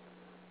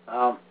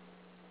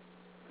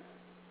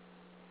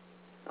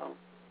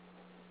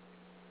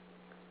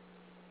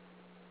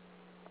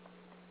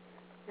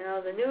 You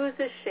know, the news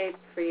is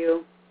shaped for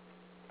you.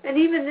 And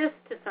even this,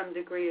 to some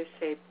degree, is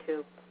shaped,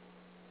 too.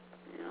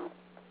 You know,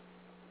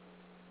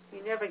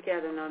 you never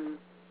get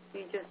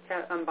you just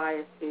have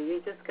unbiased view.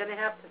 You're just going to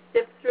have to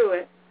sift through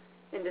it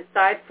and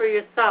decide for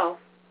yourself,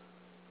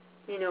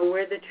 you know,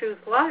 where the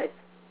truth lies.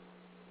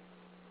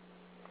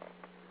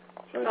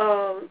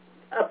 Right.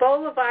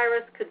 Ebola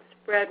virus could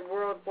spread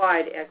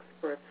worldwide,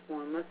 experts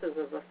warn. This is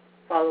a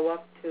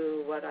follow-up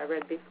to what I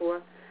read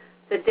before.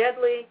 The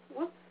deadly,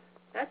 whoops,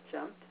 that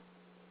jumped.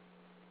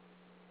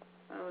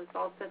 I was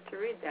all set to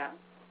read that.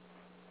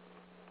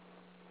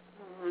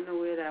 I don't know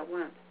where that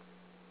went.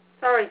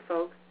 Sorry,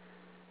 folks.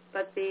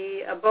 But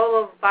the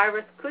Ebola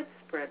virus could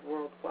spread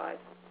worldwide.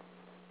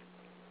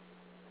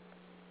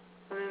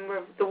 I mean,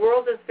 the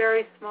world is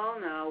very small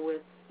now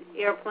with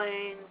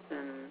airplanes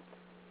and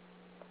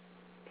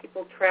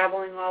people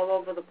traveling all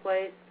over the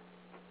place.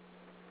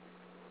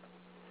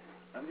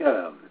 I've got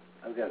a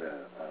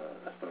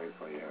story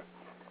for you here.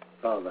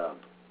 It's called,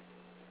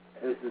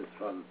 this is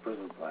from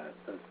Prison Planet.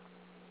 It says,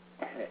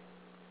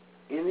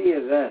 in the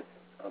event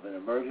of an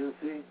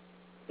emergency,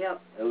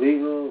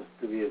 illegals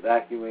to be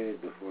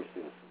evacuated before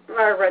citizens.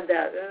 I read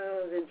that.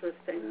 That was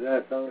interesting. Is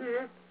that something?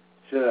 Mm-hmm.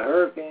 Should a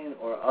hurricane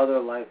or other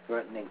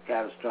life-threatening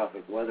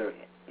catastrophic weather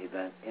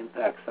event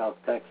impact South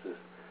Texas,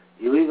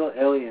 illegal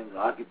aliens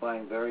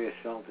occupying various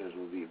shelters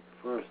will be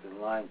first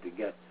in line to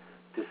get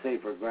to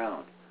safer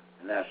ground,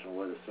 the National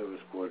Weather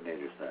Service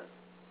coordinator says.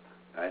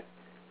 Right?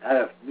 At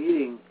a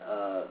meeting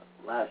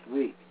last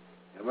week,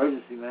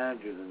 emergency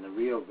managers in the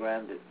Rio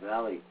Grande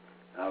Valley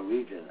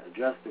region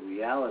addressed the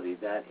reality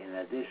that in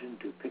addition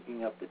to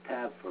picking up the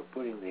tab for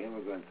putting the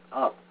immigrants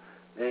up,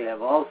 they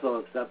have also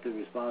accepted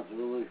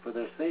responsibility for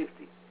their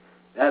safety.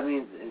 That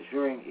means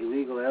ensuring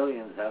illegal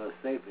aliens have a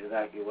safe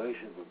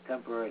evacuation from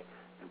temporary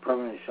and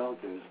permanent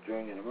shelters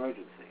during an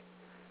emergency.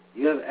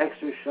 You have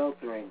extra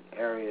sheltering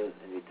areas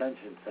and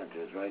detention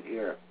centers right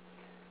here,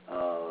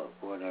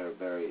 Coordinator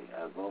Barry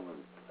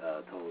Bowman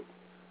told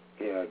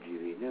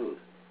KRGV News.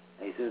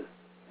 And he says,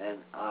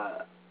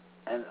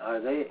 and are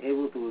they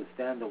able to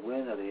withstand the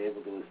wind? Are they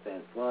able to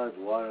withstand floods,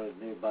 water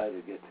nearby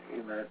to get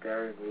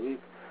humanitarian relief?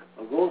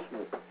 Well,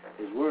 Goldsmith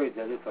is worried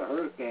that if a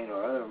hurricane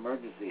or other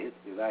emergency hits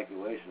the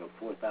evacuation of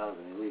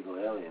 4,000 illegal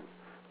aliens,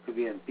 it could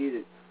be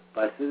impeded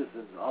by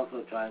citizens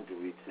also trying to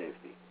reach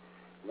safety.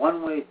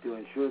 One way to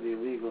ensure the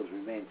illegals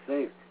remain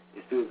safe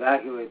is to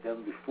evacuate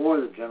them before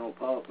the general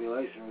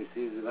population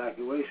receives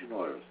evacuation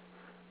orders.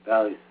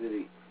 Valley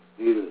City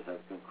leaders have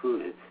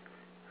concluded.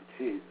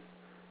 Jesus.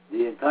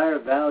 The entire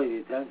Valley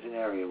detention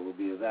area will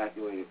be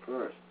evacuated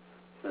first,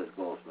 says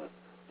Goldsmith.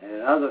 And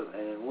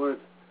in words,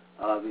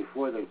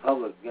 before the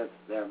public gets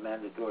their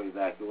mandatory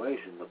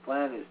evacuation, the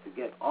plan is to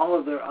get all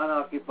of their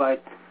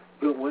unoccupied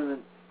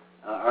women,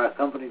 or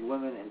accompanied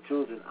women and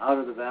children out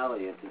of the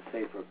valley into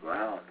safer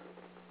ground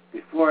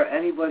before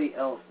anybody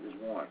else is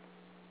warned.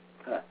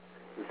 The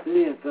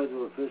city and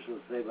federal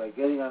officials say by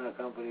getting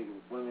unaccompanied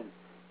women,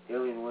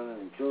 alien women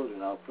and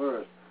children out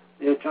first,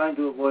 they're trying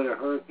to avoid a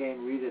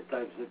Hurricane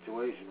Rita-type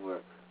situation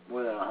where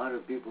more than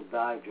 100 people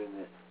died during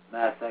the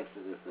mass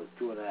exodus of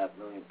 2.5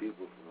 million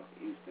people from the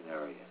Houston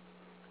area.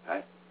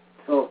 Right?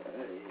 So,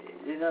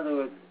 in other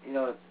words, you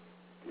know,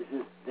 this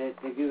is they're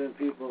giving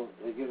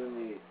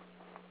the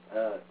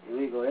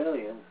illegal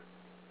aliens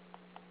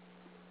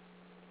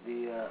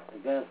the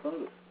gas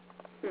notice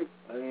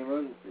by the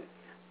emergency.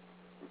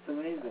 It's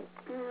amazing.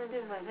 It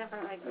is. I never.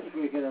 It's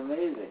freaking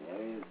amazing. I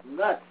mean, it's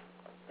nuts.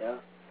 Yeah.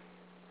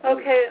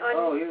 Okay.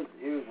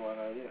 Here's one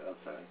right here. I'm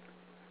sorry.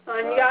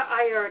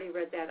 I already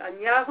read that.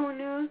 On Yahoo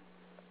News,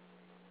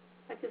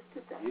 I just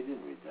did that. You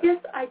didn't read that. Yes,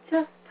 I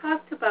just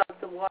talked about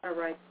the water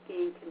rights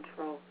being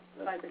controlled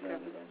by the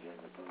government.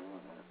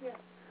 Yeah.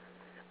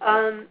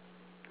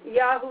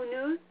 Yahoo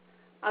News,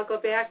 I'll go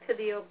back to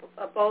the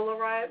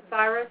Ebola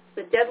virus.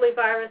 The deadly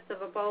virus of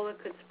Ebola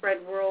could spread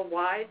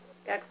worldwide,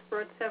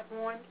 experts have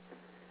warned.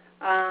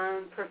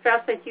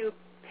 Professor Hugh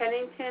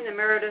Pennington,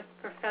 Emeritus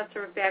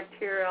Professor of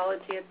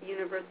Bacteriology at the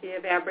University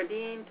of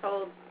Aberdeen,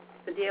 told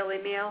the Daily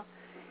Mail,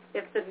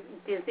 if the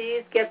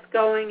disease gets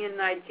going in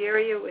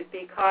Nigeria, it would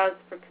be cause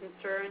for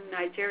concern.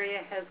 Nigeria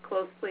has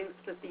close links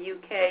with the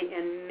UK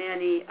and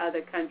many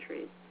other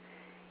countries.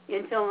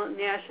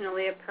 International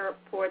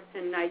airports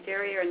in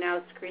Nigeria are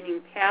now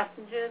screening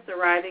passengers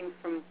arriving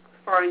from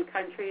foreign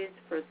countries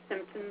for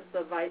symptoms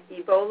of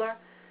Ebola.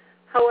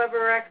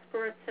 However,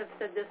 experts have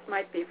said this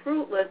might be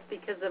fruitless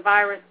because the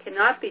virus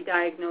cannot be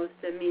diagnosed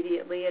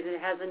immediately and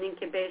it has an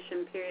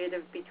incubation period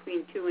of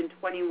between 2 and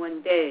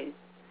 21 days.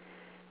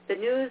 The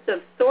news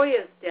of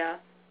Sawyer's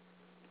death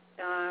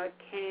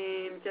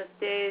came just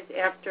days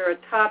after a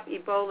top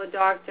Ebola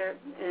doctor,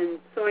 and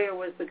Sawyer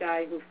was the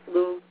guy who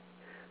flew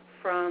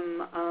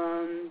from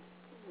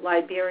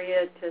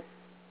Liberia to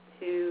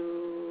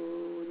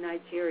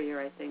Nigeria,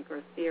 I think,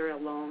 or Sierra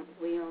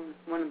Leone,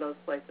 one of those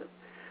places.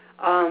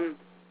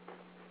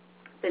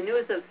 The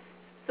news of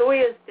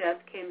Sawyer's death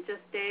came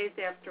just days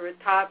after a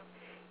top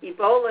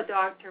Ebola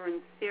doctor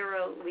in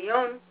Sierra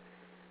Leone,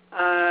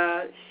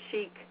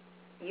 Sheikh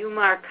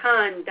Umar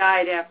Khan,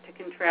 died after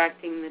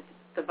contracting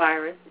the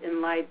virus.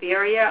 In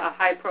Liberia, a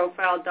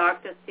high-profile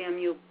doctor,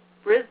 Samuel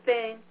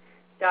Brisbane,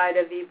 died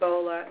of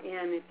Ebola.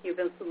 And if you've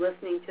been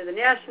listening to the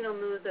national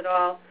news at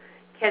all,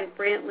 Kent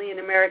Brantley, an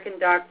American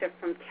doctor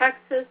from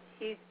Texas,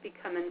 he's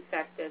become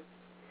infected.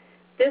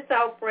 This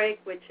outbreak,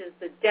 which is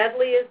the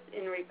deadliest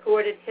in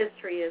recorded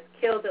history, has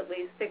killed at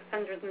least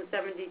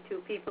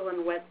 672 people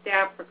in West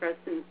Africa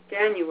since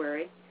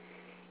January,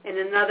 and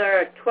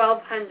another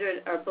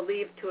 1,200 are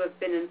believed to have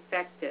been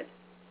infected.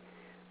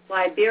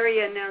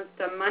 Liberia announced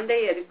on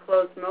Monday it had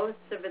closed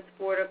most of its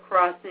border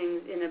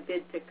crossings in a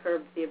bid to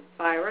curb the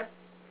virus.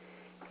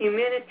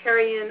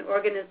 Humanitarian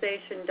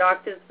organization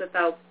Doctors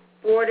Without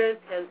Borders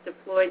has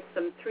deployed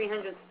some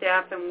 300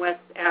 staff in West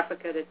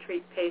Africa to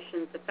treat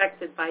patients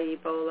affected by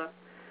Ebola,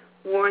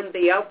 warned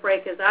the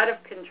outbreak is out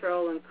of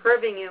control and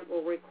curbing it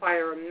will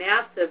require a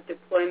massive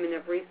deployment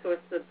of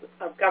resources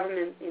of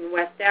government in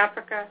West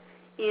Africa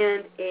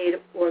and aid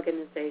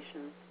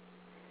organizations.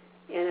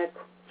 And a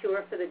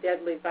cure for the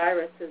deadly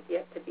virus is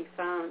yet to be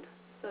found.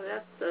 So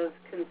that's of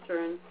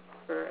concern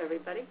for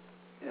everybody.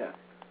 Yeah.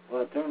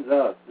 Well, it turns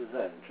out, this is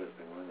that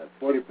interesting one, that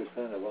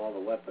 40% of all the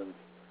weapons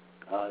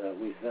that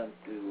we sent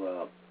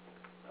to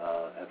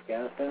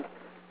Afghanistan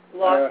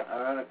are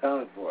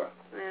unaccounted for.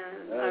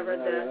 Yeah, I read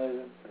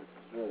that.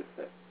 It's really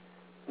sick.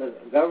 The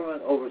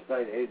Government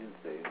Oversight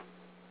Agency,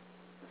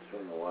 it's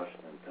from the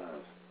Washington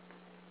Times,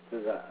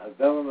 says a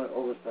government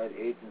oversight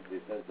agency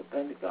says the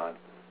Pentagon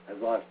has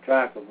lost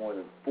track of more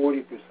than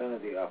 40%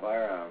 of the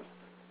firearms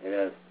it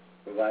has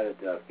provided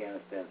to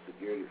Afghanistan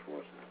security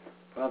forces,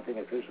 prompting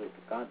officials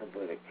to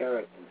contemplate a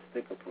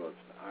carrot-and-stick approach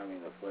to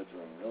arming the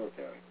fledgling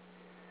military.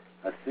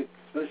 A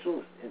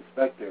special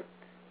inspector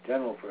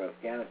general for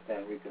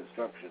Afghanistan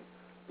reconstruction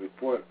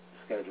report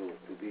scheduled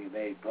to be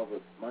made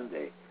public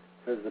Monday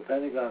says the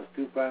Pentagon's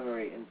two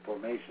primary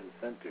information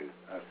centers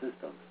are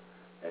systems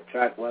that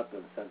track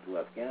weapons sent to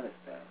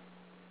Afghanistan.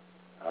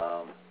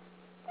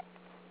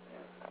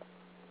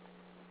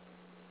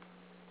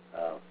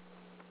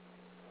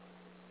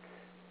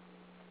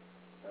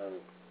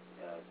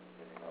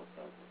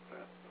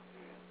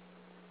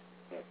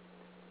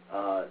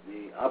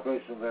 The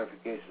Operational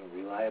Verification of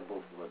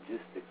Reliable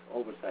Logistics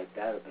Oversight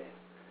Database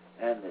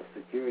and the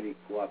Security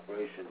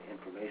Cooperation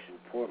Information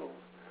Portals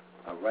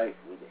are rife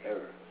with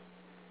errors.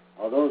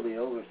 Although the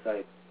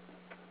oversight...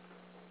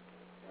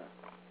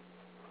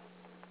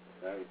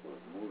 this article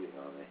is moving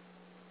on me.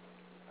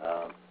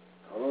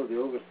 Although the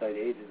oversight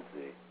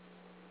agency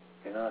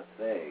cannot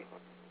say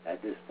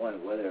at this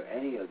point whether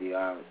any of the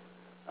arms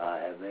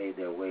have made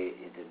their way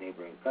into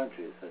neighboring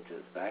countries such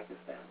as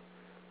Pakistan,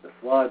 the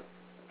flawed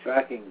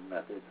tracking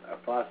methods are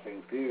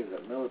fostering fears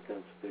that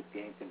militants could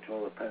gain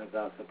control of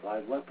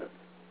Pentagon-supplied weapons.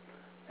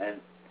 And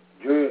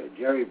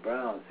Jerry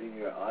Brown,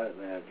 Senior Audit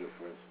Manager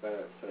for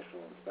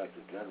Special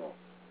Inspector General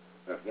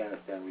for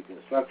Afghanistan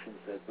Reconstruction,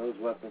 said those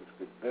weapons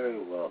could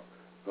very well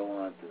go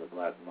on to the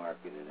black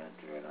market and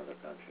enter another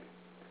country.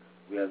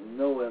 We have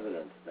no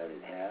evidence that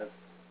it has,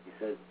 he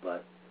said,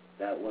 but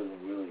that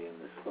wasn't really in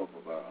the scope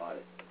of our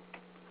audit.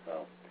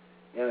 So,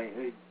 I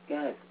mean,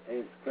 guys,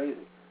 it's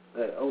crazy.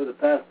 Over the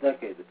past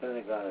decade, the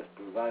Pentagon has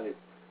provided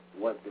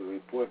what the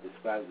report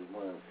describes as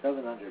more than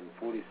 747,000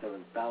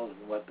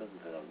 weapons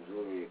and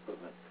auxiliary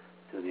equipment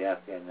to the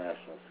Afghan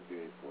National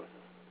Security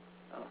Forces.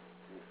 Oh,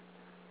 geez.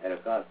 At a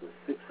cost of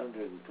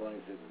 $626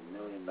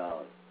 million.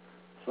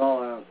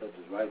 Small arms such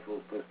as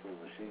rifles, pistols,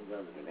 machine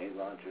guns, grenade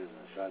launchers,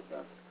 and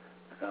shotguns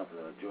account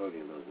for the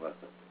majority of those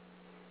weapons.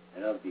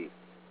 And of the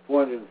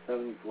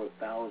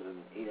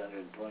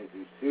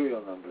 474,823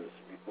 serial numbers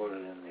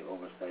recorded in the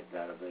oversight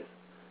database,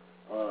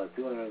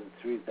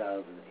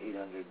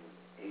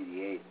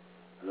 203,888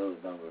 of those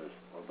numbers,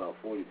 or about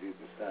 43%,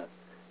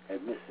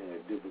 had missing or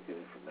duplicate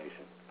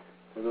information.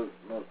 So those,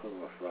 most of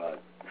them are fraud.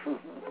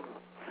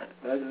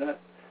 Imagine that.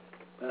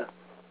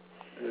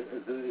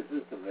 It's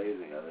just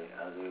amazing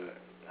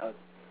how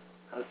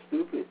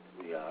stupid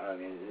we are. I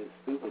mean, it's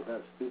stupid,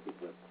 not stupid,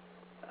 but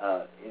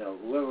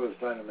whoever was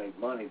trying to make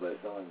money by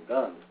selling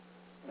guns,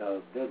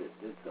 did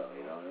so.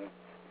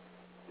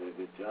 Did a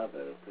good job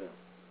at it too.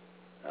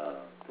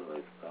 Until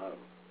they caught him.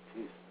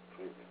 Jeez,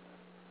 crazy, man.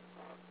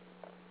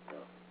 So,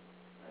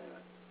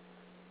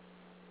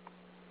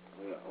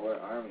 anyway, we're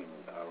arming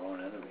our own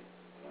enemies.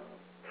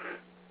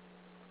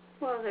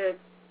 Well, the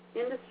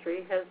industry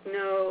has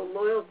no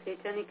loyalty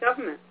to any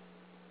government.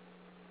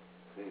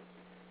 See,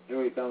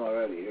 here we come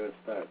already. Here it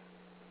starts.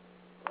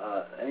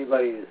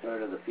 Anybody who's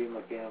heard of the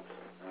FEMA camps,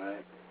 all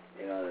right,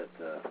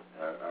 that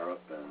are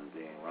up and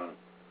being run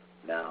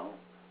now,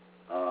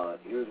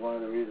 here's one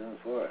of the reasons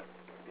for it.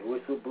 A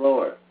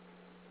whistleblower.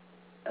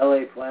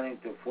 L.A. planning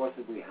to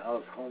forcibly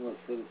house homeless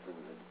citizens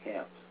in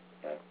camps.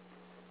 Okay?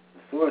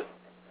 The source,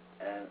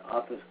 an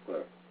office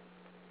clerk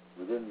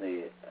within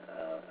the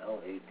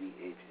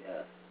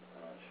LADHS,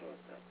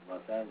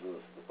 Los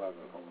Angeles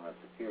Department of Homeland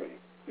Security,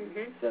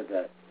 said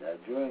that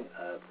during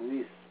a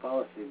police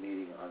policy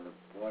meeting on the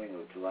morning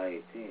of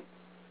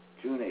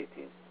June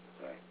 18th,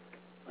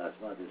 last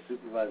month, the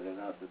supervisor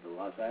announced that the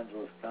Los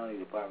Angeles County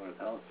Department of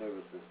Health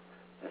Services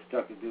has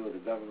struck a deal with the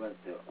government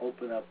to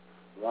open up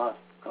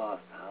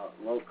low-cost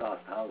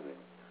housing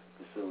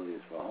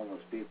facilities for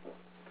homeless people,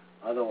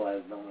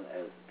 otherwise known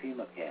as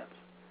FEMA camps.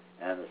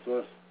 And the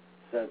source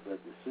said that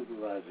the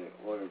supervisor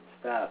ordered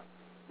staff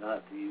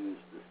not to use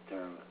this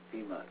term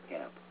FEMA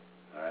camp.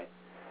 All right.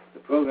 The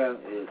program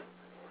is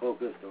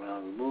focused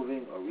around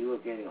removing or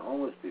relocating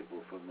homeless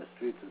people from the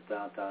streets of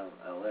downtown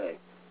LA,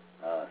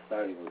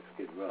 starting with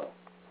Skid Row.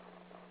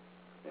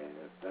 Okay,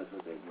 that's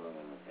what they're doing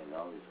in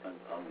all these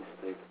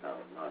states now,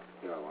 North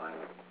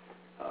Carolina,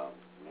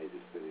 major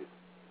cities.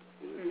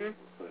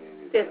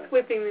 They're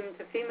sweeping them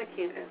to FEMA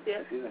camps.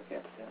 Yeah. FEMA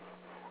camps, yeah.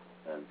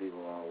 And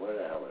people don't know where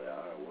the hell they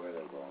are or where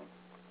they're going.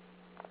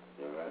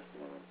 They're arresting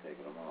them and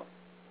taking them off.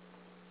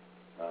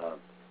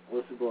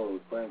 Whistleblower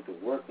would claim to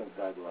work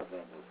inside the Los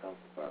Angeles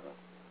Health Department.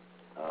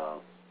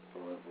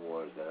 From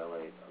InfoWars that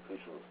LA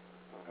officials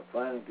are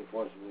planning to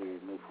forcibly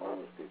remove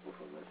homeless people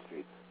from the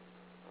streets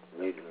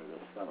later this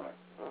summer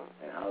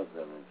and house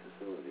them in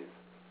facilities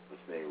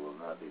which they will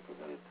not be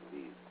permitted to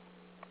leave.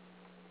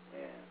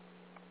 And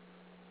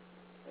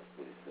that's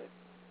pretty sick.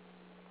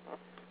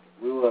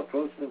 We will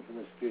approach them from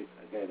the streets.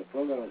 Okay, the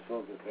program is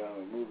focused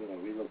around removing or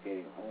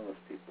relocating homeless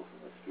people from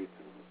the streets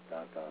of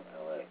downtown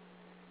LA.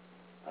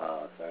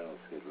 Starting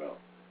with Skid Row.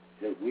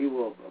 He said, we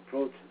will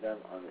approach them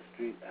on the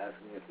street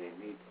asking if they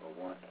need or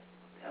want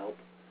help,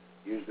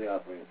 usually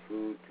offering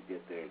food to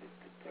get their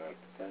direct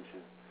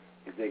attention.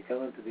 If they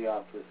come into the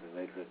office and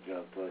make their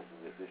job twice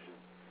as efficient,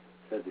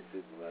 said the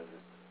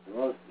supervisor, in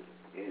most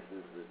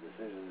cases the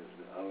decision is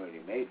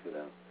already made for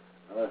them,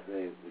 unless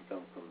they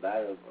become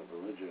combative or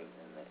belligerent,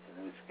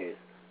 in which case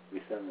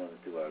we send them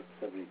to our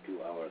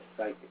 72-hour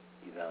psych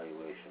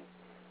evaluation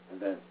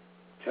and then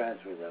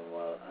transfer them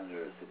while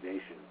under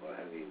sedation or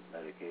heavy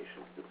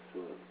medication to the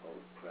facility.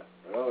 Holy crap.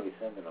 They're already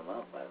sending them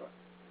out, Myla.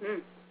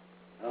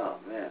 Oh,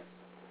 man.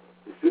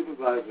 The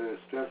supervisor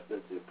stressed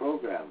that the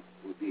program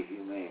would be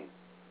humane,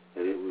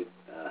 that it would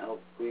help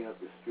clean up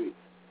the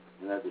streets,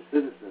 and that the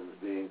citizens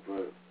being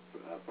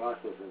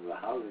processed into the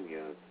housing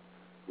units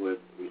would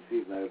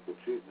receive medical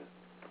treatment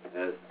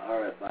as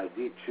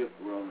RFID chip,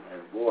 room,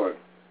 and board,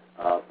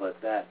 but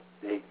that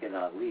they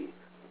cannot leave.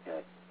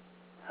 Okay?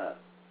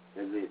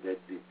 They'd be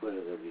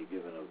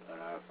given an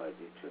RFID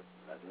chip.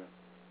 Imagine that.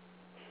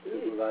 The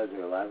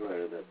supervisor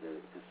elaborated that the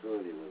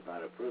facility was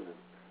not a prison,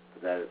 but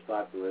that its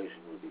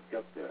population would be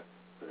kept there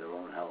for their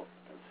own health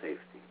and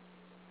safety.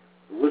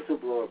 The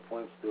whistleblower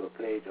points to a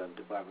page on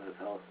Department of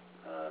Health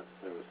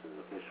Services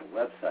official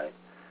website,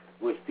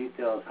 which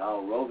details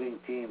how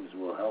roving teams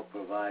will help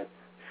provide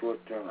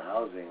short-term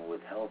housing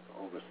with health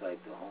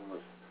oversight to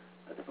homeless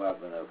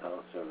Department of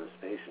Health Service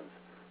patients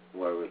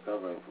who are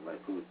recovering from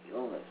acute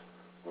illness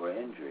or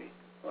injury,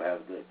 or have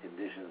the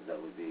conditions that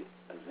would be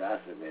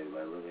exacerbated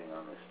by living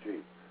on the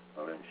street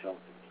or in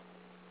shelters.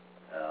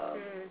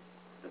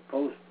 The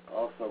Post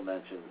also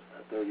mentions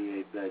a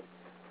 38-bed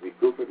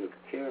recuperative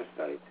care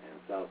site in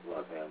South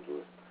Los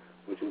Angeles,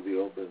 which will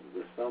be open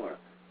this summer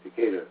to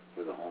cater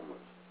for the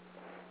homeless.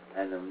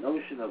 And the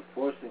notion of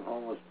forcing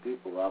homeless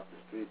people off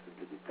the streets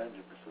into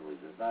detention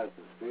facilities is not a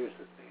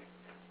conspiracy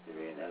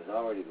theory and has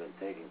already been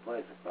taking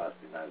place across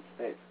the United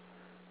States.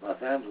 Los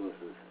Angeles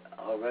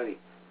already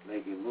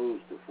making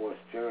moves to force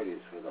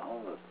charities for the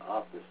homeless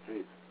off the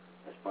streets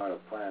as part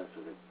of plans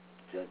for the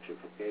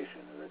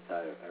gentrification of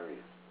entire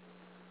areas.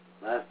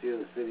 Last year,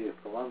 the city of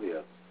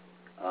Columbia,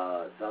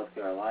 South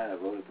Carolina,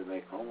 voted to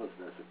make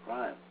homelessness a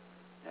crime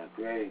and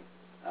creating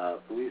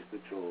police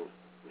patrols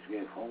which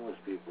gave homeless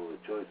people the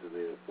choice of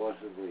either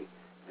forcibly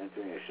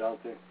entering a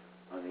shelter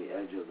on the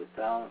edge of the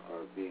town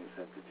or being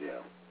sent to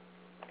jail.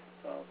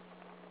 So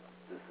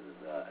this is,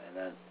 and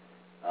then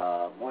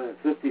more than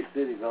 50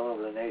 cities all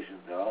over the nation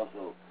have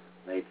also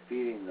made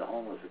feeding the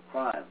homeless a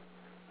crime,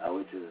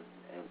 which is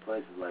in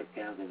places like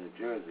Camden, New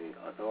Jersey,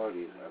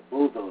 authorities are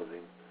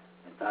bulldozing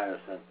entire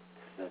tent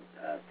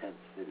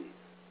cities.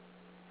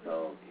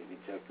 So you can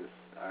check this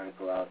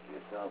article out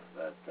yourself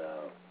at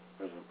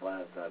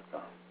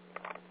prisonplanet.com.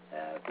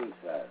 And pretty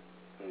sad,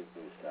 pretty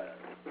sad,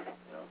 you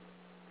know.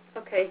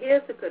 Okay,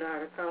 here's a good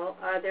article.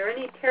 Are there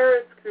any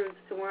terrorist groups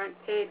who aren't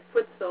paid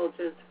foot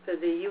soldiers for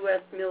the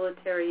U.S.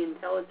 military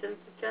intelligence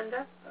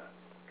agenda?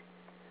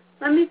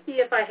 Let me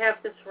see if I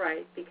have this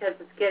right, because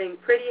it's getting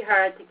pretty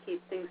hard to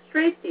keep things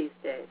straight these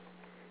days.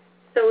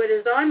 So it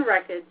is on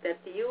record that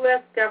the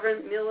U.S.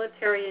 government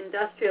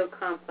military-industrial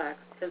complex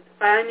has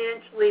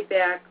financially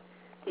backed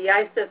the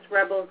ISIS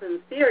rebels in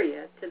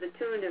Syria to the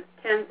tune of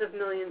tens of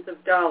millions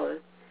of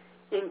dollars,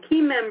 and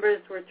key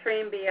members were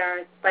trained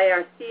by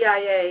our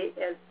CIA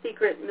as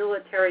secret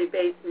military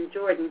base in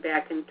Jordan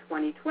back in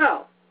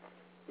 2012.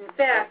 In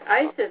fact,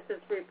 ISIS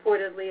is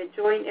reportedly a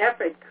joint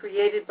effort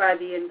created by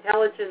the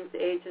intelligence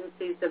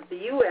agencies of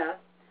the U.S.,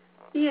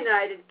 the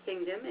United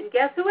Kingdom, and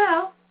guess who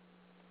else?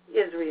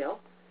 Israel,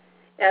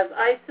 as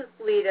ISIS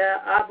leader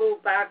Abu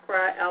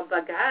Bakr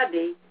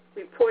al-Baghdadi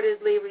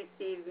reportedly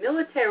received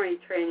military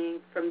training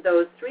from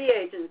those three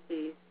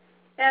agencies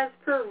as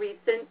per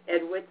recent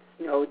Edward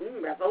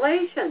Snowden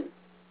revelations.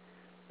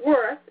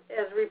 Worse,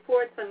 as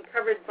reports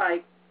uncovered by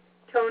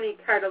Tony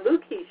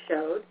Cartalucci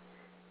showed,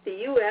 the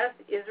U.S.,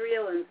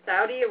 Israel, and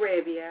Saudi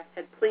Arabia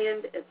had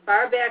planned as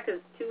far back as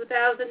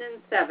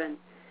 2007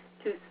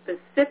 to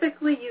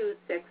specifically use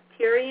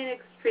sectarian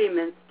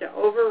extremists to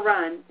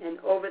overrun and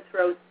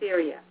overthrow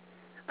Syria.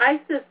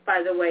 ISIS,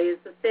 by the way, is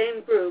the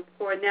same group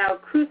who are now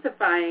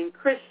crucifying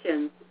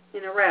Christians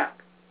in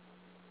Iraq.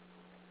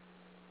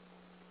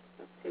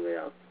 Let's see what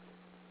else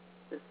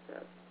this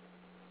says.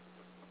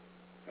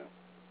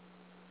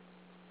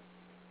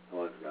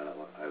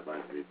 I'd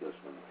like to read this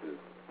one too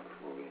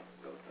before we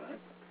go,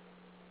 right?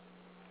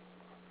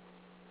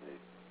 You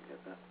get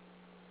that?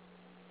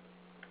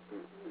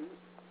 Mm-hmm.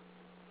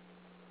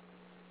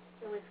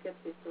 I always get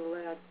these little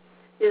ads.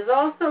 It is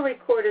also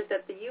recorded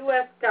that the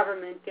U.S.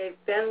 government gave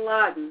bin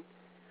Laden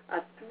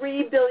a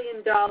 $3 billion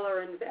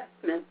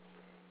investment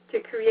to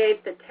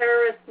create the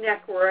terrorist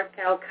network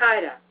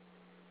Al-Qaeda.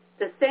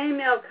 The same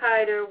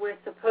Al-Qaeda we're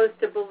supposed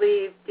to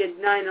believe did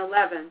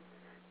 9/11,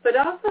 but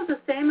also the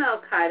same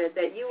Al-Qaeda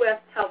that U.S.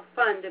 helped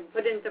fund and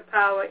put into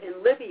power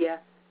in Libya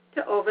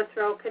to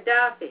overthrow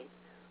Gaddafi,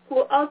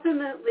 who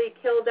ultimately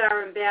killed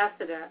our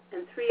ambassador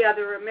and 3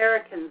 other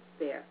Americans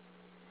there.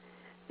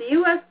 The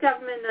U.S.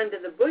 government under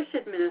the Bush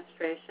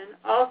administration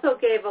also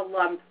gave a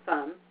lump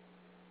sum,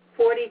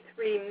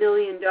 $43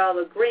 million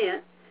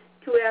grant,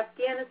 to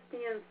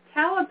Afghanistan's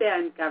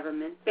Taliban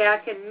government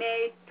back in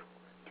May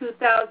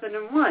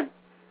 2001,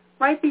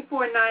 right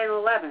before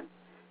 9/11.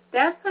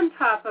 That's on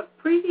top of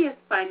previous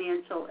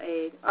financial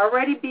aid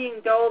already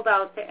being doled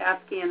out to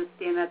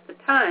Afghanistan at the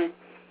time,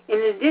 in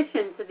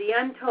addition to the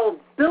untold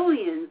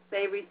billions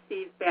they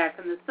received back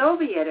in the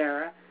Soviet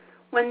era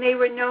when they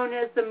were known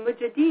as the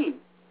Mujahideen.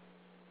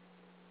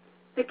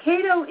 The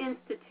Cato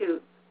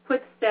Institute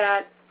puts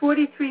that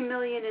 $43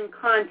 million in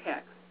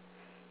context.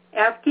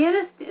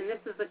 Afghanistan,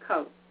 this is a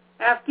quote,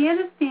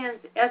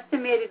 Afghanistan's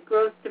estimated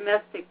gross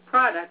domestic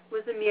product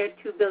was a mere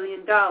 $2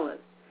 billion.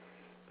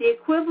 The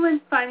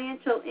equivalent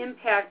financial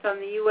impact on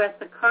the U.S.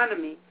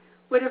 economy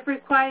would have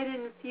required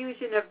an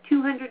infusion of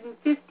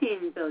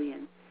 $215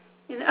 billion.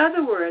 In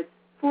other words,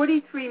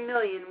 $43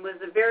 million was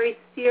very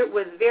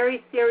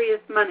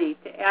serious money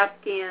to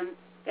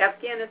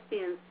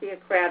Afghanistan's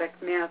theocratic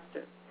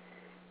masters.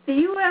 The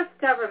U.S.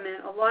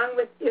 government, along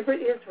with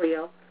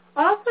Israel,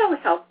 also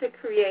helped to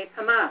create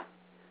Hamas.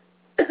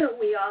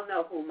 We all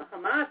know who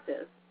Hamas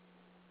is.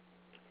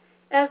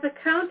 As a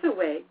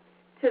counterweight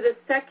to the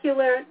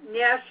secular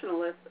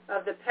nationalists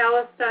of the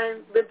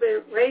Palestine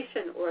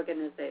Liberation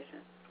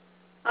Organization.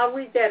 I'll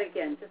read that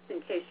again, just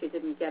in case you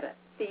didn't get it.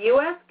 The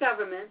U.S.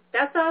 government,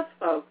 that's us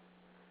folks,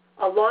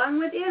 along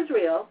with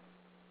Israel,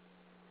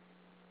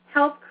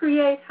 helped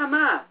create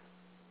Hamas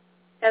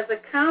as a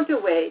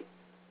counterweight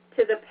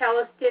to the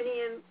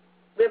Palestinian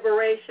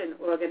Liberation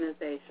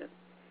Organization.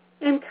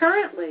 And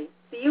currently,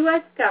 the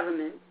U.S.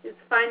 government is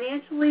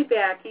financially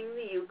backing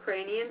the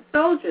Ukrainian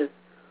soldiers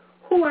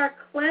who are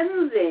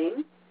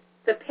cleansing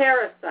the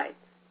parasites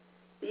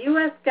the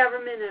U.S.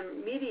 government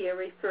and media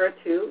refer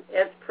to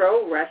as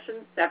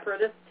pro-Russian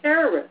separatist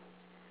terrorists,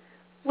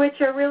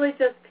 which are really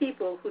just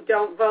people who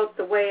don't vote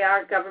the way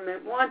our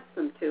government wants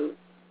them to.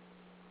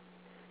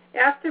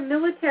 After a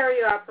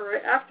military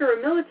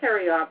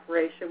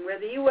operation where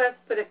the U.S.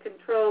 put a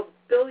controlled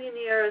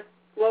billionaire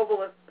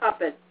globalist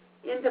puppet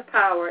into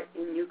power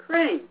in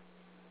Ukraine.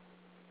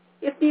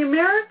 If the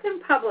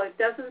American public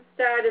doesn't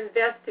start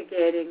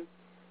investigating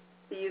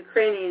the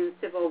Ukrainian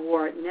civil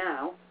war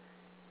now,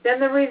 then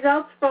the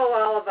results for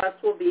all of us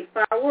will be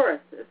far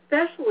worse,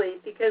 especially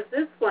because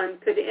this one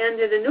could end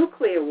in a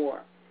nuclear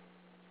war.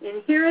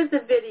 And here is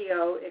a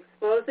video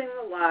exposing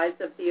the lies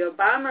of the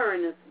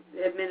Obama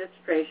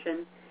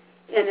administration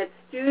and its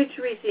stooge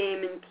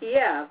regime in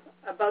Kiev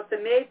about the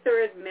May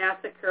 3rd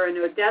massacre in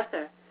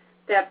Odessa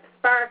that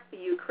sparked the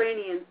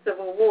Ukrainian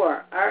civil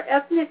war, our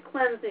ethnic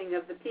cleansing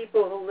of the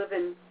people who live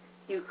in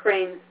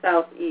Ukraine's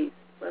southeast.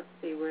 Let's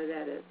see where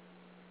that is.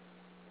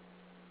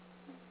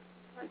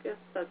 I guess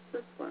that's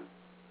this one.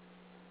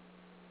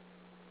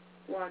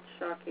 Watch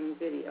shocking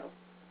video.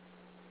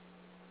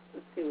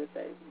 Let's see what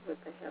they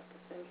have to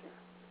say here.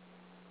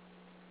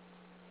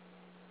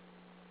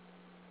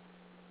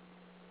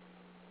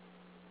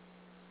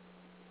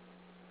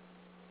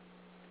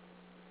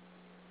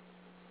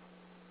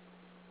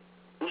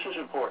 This is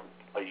important.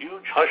 A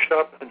huge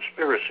hushed-up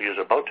conspiracy is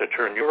about to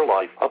turn your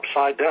life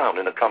upside down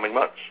in the coming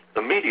months.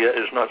 The media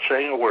is not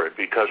saying a word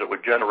because it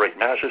would generate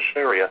mass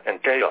hysteria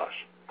and chaos.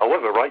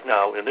 However, right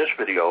now, in this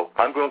video,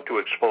 I'm going to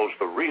expose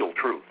the real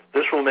truth.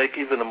 This will make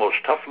even the most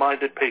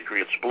tough-minded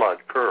patriot's blood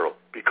curl.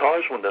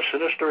 Because when the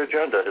sinister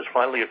agenda is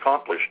finally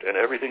accomplished and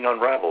everything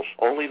unravels,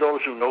 only those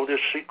who know this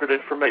secret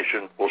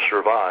information will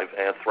survive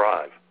and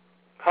thrive.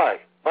 Hi,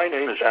 my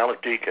name is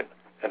Alec Deakin.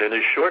 And in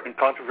this short and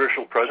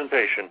controversial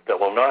presentation that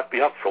will not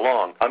be up for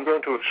long, I'm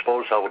going to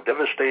expose how a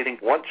devastating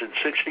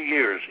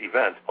once-in-60-years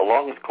event,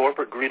 along with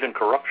corporate greed and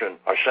corruption,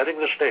 are setting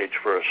the stage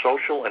for a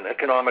social and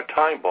economic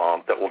time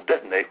bomb that will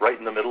detonate right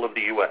in the middle of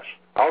the U.S.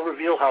 I'll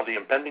reveal how the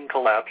impending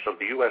collapse of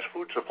the U.S.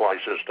 food supply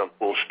system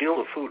will steal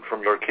the food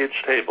from your kids'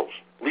 tables,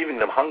 leaving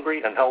them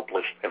hungry and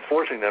helpless and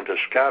forcing them to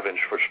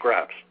scavenge for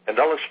scraps. And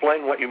I'll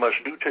explain what you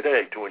must do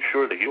today to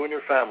ensure that you and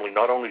your family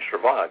not only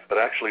survive, but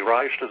actually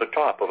rise to the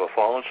top of a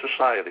fallen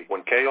society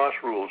when chaos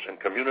rules and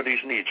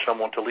communities need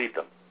someone to lead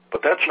them.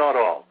 But that's not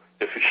all.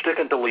 If you stick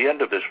until the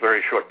end of this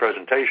very short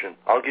presentation,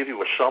 I'll give you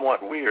a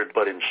somewhat weird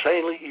but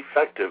insanely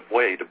effective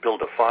way to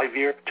build a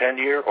 5-year,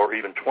 10-year, or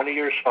even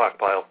 20-year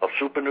stockpile of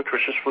super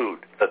nutritious food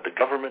that the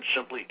government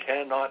simply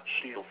cannot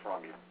steal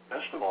from you.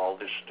 Best of all,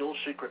 this still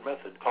secret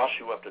method costs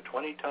you up to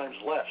 20 times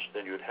less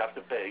than you'd have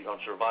to pay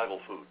on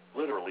survival food,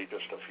 literally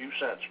just a few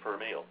cents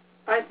per meal.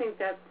 I think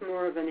that's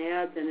more of an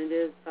ad than it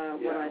is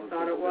what I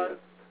thought it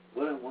was.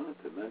 What I wanted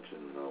to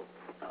mention, though,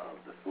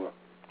 before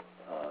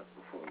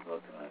we go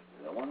tonight,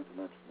 I wanted to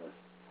mention this,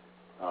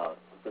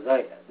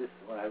 because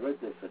when I read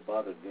this, it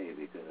bothered me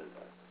because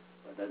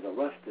there's a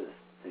rush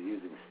to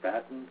using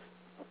statins,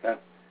 okay,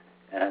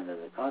 and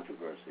the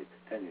controversy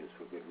continues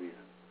for good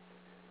reason.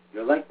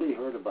 You likely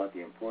heard about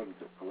the importance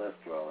of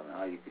cholesterol and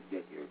how you could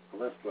get your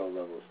cholesterol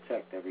levels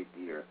checked every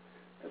year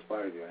as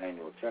part of your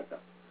annual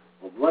checkup.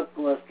 Well, blood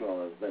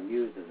cholesterol has been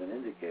used as an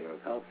indicator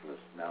of health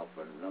risks now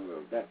for a number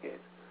of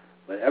decades.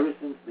 But ever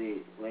since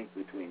the link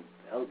between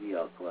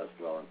LDL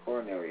cholesterol and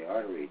coronary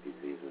artery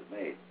disease was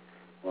made,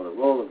 well, the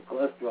role of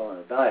cholesterol in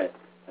the diet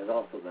has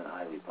also been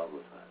highly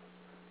publicized.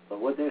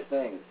 But what they're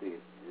saying is, see,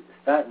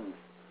 statins,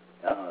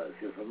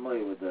 if you're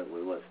familiar with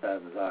what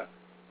statins are,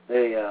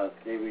 they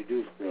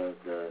reduce the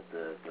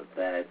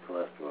bad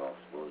cholesterol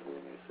supposedly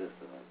in your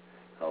system and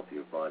help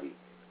your body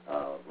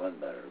run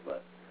better.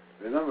 But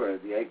remember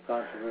the egg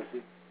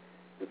controversy?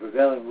 The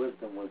prevailing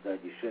wisdom was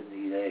that you shouldn't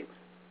eat eggs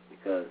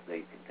because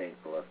they contain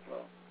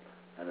cholesterol.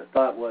 And the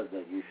thought was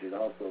that you should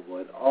also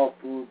avoid all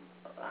food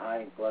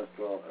high in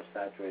cholesterol or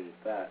saturated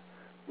fat,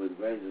 which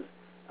raises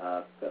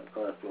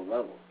cholesterol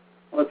levels.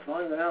 Well, let's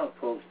find out,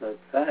 folks, that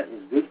fat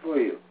is good for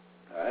you,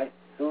 all right?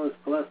 So is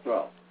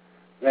cholesterol.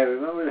 Yeah,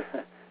 remember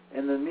that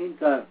in the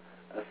meantime,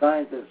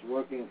 scientists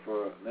working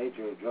for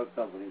major drug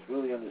companies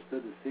really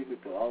understood the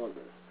secret to all of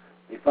this.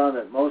 They found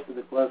that most of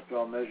the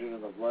cholesterol measured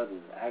in the blood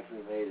is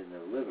actually made in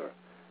the liver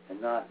and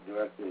not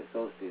directly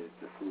associated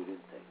to food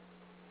intake,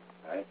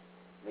 right?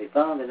 They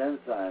found an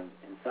enzyme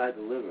inside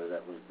the liver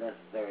that was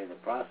necessary in the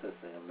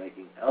processing of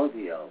making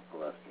LDL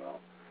cholesterol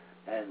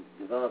and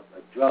developed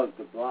a drug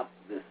to block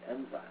this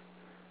enzyme.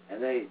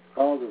 And they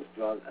called this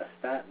drug a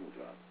statin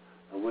drug,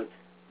 of which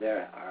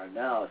there are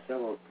now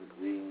several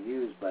being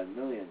used by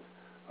millions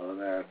of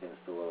Americans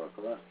to lower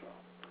cholesterol.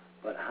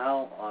 But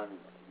hold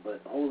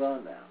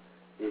on now,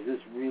 is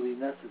this really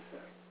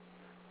necessary?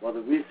 Well,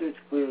 the research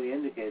clearly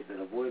indicates that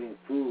avoiding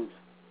foods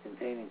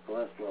containing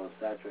cholesterol and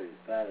saturated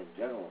fat in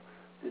general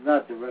did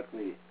not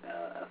directly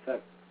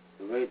affect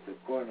the rates of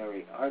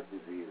coronary heart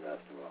disease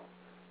after all.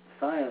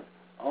 Science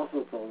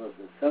also told us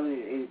that 70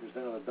 to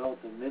 80% of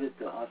adults admitted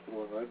to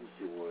hospital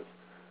emergency wards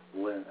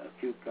when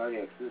acute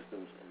cardiac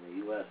systems in the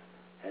U.S.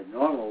 had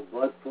normal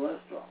blood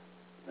cholesterol.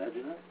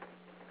 Imagine that?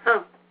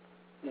 Huh.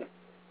 Yeah.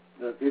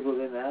 The people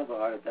didn't have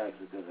heart attacks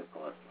because of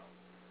cholesterol.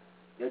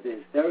 Yet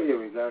the hysteria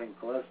regarding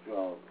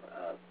cholesterol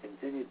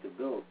continued to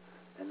build,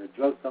 and the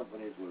drug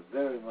companies were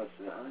very much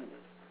behind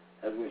it.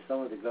 as were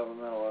some of the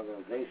governmental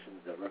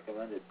organizations that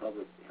recommended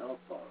public health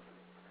policy.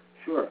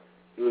 Sure,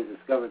 it was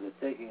discovered that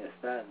taking a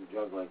statin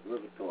drug like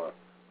Lipitor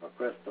or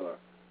Crestor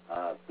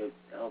could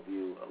help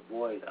you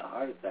avoid a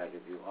heart attack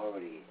if you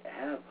already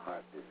have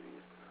heart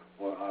disease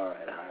or are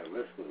at high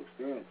risk of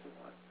experiencing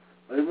one.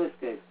 But in this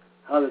case,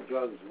 how the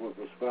drugs were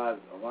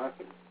prescribed or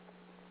marketed.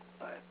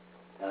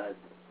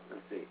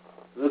 Let's see.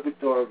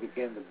 Lipitor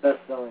became the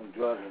best-selling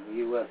drug in the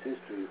U.S.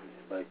 history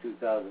by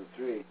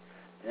 2003.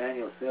 An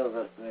annual sales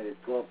estimated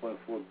 $12.4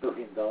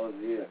 billion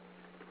a year.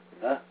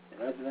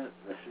 Imagine that.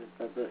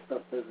 That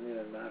stuff doesn't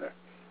even matter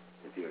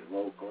if you're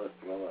low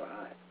cholesterol or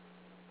high.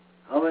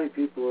 How many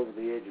people over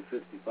the age of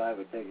 55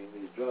 are taking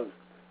these drugs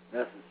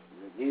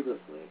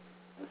needlessly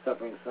and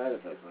suffering side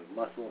effects like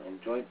muscle and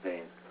joint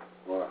pain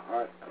or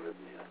heart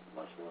arrhythmia,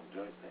 muscle and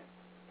joint pain?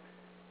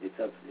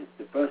 It's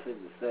depressing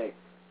to say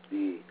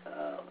the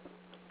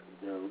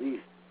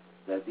least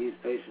that these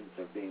patients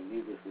are being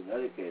needlessly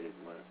medicated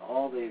when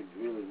all they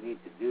really need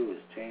to do is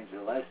change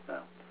their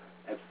lifestyle,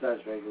 exercise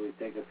regularly,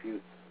 take a few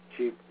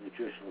cheap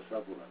nutritional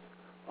supplements,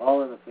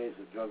 all in the face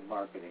of drug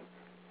marketing,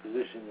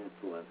 physician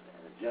influence,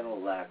 and a general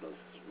lack of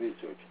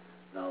research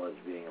knowledge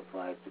being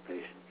applied to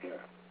patient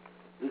care.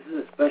 This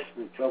is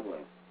especially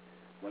troubling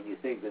when you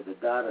think that the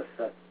data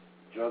set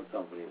drug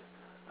companies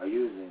are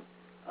using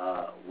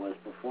was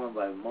performed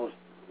by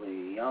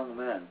mostly young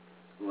men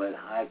who had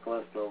high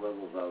cholesterol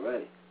levels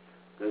already.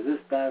 Does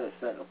this data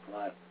set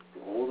apply to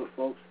older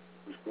folks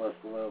whose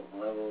cholesterol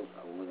levels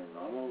are within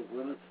normal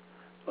limits,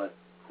 but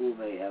who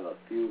may have a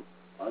few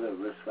other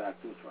risk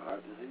factors for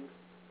heart disease?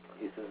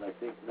 He says, I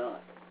think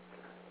not.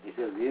 He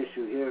says the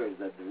issue here is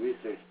that the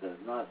research does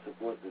not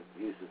support the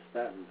use of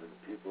statins in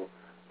people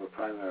for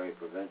primary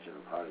prevention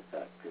of heart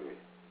attack, period.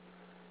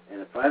 In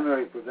the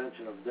primary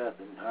prevention of death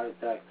in heart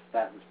attack,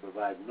 statins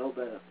provide no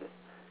benefit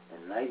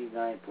in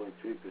 99.3%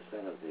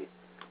 of the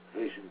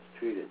patients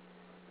treated.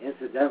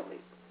 Incidentally,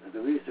 the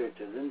research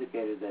has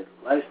indicated that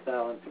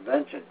lifestyle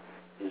intervention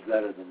is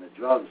better than the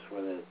drugs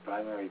for the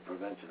primary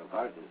prevention of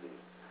heart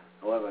disease.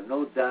 However,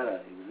 no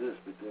data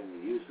exists between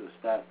the use of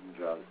statin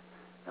drugs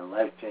and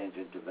life-change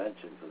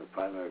intervention for the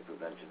primary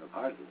prevention of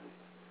heart disease.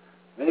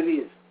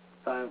 Maybe it's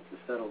time to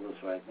settle this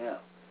right now.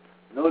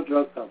 No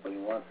drug company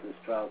wants this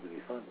trial to be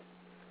funded.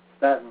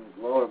 Statins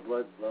lower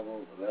blood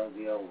levels of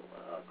LDL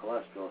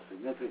cholesterol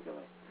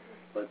significantly,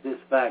 but this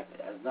fact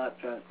has not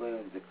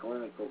translated into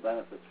clinical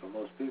benefits for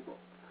most people.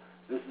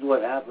 This is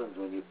what happens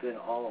when you pin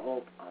all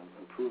hope on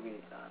improving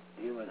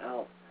human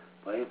health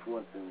by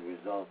influencing the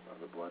results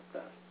of the blood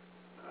test.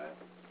 All right?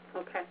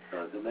 Okay.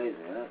 So it's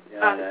amazing, huh?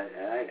 Yeah,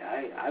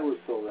 I was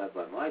told that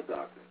by my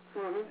doctor,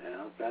 and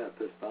I'm kind of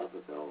pissed off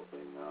at the whole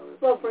thing now.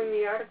 Well, bring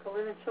the article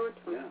in and show it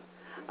to me. Yeah.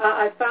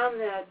 I found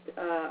that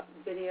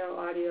video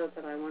audio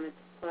that I wanted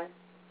to play.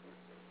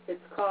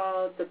 It's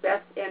called The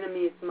Best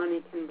Enemies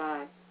Money Can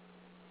Buy.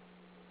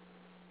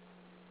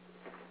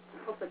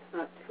 I hope it's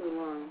not too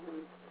long. Let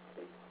me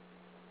see.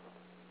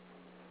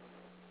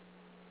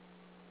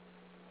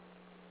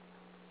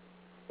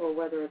 Or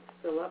whether it's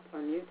still up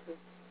on YouTube.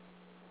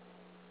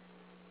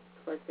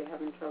 Looks like they're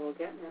having trouble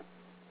getting it.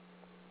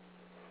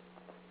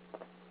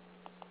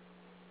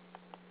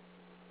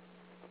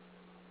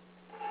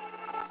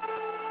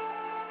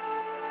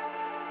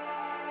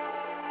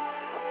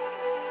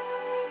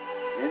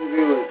 The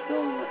interview was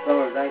filmed in the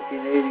summer of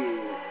 1980.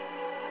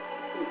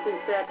 And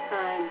since that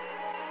time,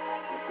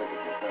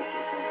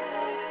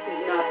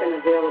 he's not been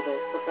available,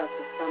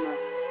 Professor Summer.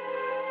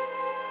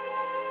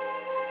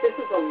 This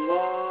is a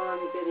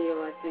long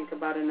video, I think,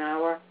 about an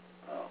hour,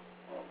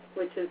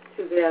 which is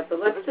too bad. But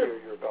let's The video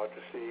you're about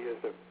to see is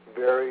a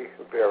very,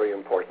 very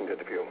important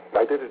interview.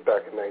 I did it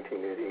back in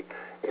 1980,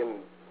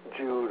 in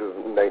June of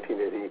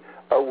 1980,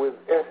 with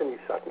Anthony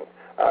Sutton.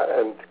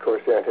 And, of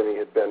course, Anthony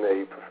had been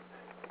a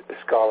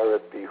scholar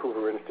at the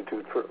Hoover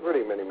Institute for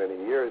really many, many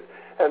years.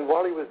 And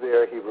while he was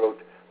there, he wrote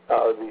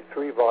the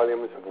 3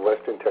 volumes of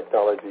Western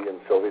Technology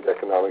and Soviet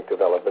Economic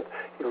Development.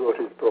 He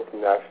wrote his book,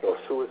 National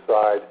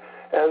Suicide.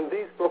 And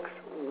these books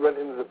went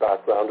into the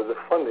background of the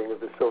funding of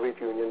the Soviet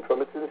Union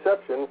from its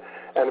inception.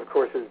 And, of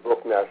course, his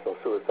book, National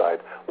Suicide,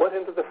 went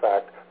into the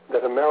fact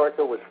that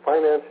America was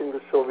financing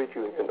the Soviet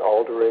Union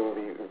all during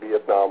the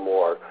Vietnam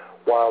War,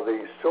 while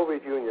the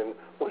Soviet Union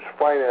was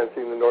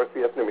financing the North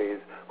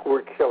Vietnamese who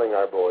were killing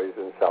our boys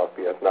in South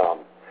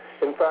Vietnam.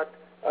 In fact,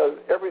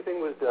 everything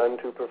was done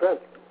to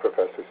prevent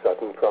Professor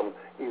Sutton from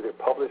either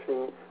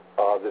publishing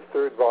the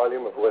 3rd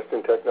volume of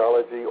Western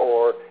Technology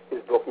or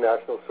his book,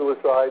 National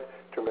Suicide.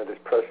 Tremendous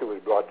pressure was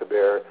brought to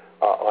bear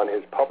on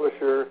his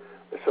publisher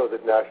so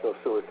that National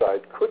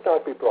Suicide could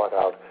not be brought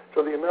out.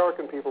 So the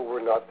American people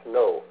were not to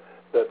know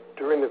that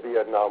during the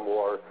Vietnam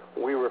War,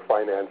 we were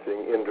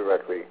financing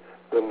indirectly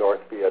the North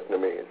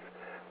Vietnamese.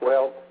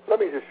 Well, let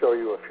me just show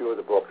you a few of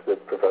the books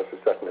that Professor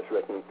Sutton has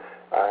written,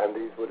 and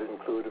these would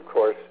include, of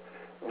course,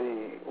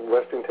 the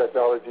Western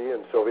Technology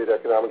and Soviet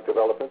Economic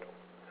Development,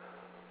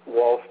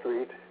 Wall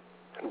Street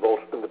and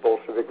the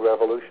Bolshevik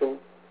Revolution,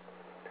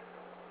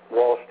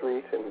 Wall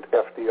Street and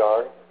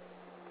FDR,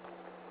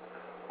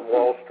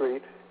 Wall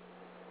Street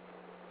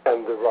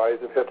and the Rise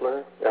of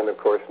Hitler, and, of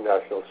course,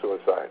 National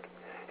Suicide.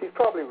 He's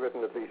probably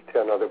written at least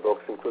 10 other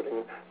books,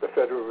 including The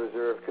Federal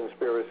Reserve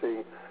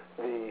Conspiracy,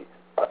 the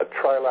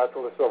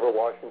Trilateralists over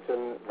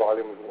Washington,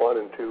 Volumes 1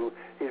 and 2.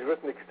 He's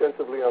written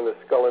extensively on the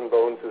Skull and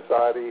Bone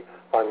Society,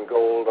 on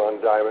gold,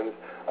 on diamonds.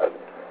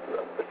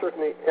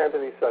 Certainly,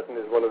 Anthony Sutton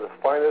is one of the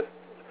finest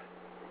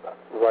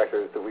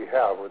writers that we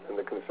have within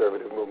the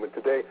conservative movement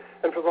today.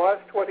 And for the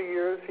last 20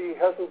 years, he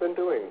hasn't been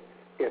doing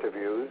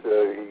interviews.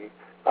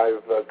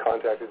 I've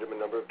contacted him a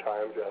number of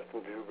times, asked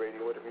him to do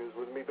radio interviews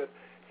with me, but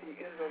he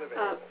is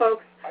unavailable.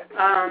 Folks,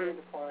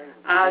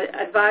 I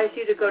advise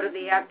you to go to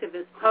the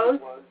Activist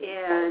Post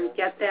and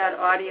get that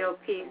audio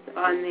piece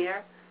on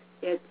there.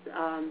 It's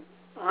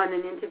on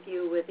an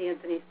interview with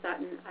Anthony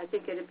Sutton. I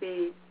think it'd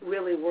be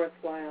really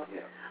worthwhile.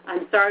 Yeah.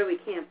 I'm sorry we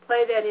can't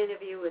play that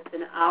interview. It's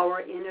an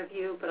hour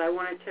interview, but I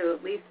wanted to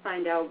at least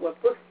find out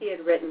what books he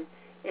had written,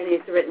 and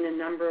he's written a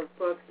number of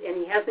books, and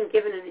he hasn't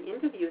given an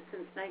interview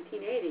since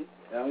 1980.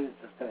 I was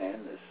just going to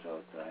end this show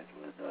tonight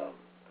with,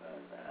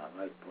 I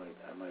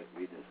might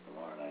read this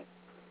tomorrow night,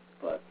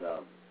 but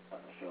on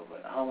the show,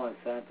 but how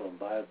Monsanto and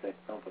biotech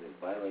companies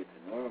violate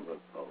the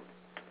Nuremberg Code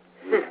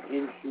with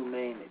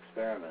inhumane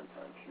experiments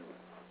on humans.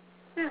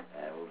 Yeah.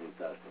 And we'll be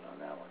touching on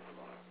that one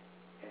tomorrow.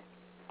 Okay?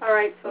 All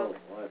right, So folks.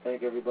 I want to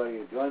thank everybody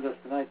who joined us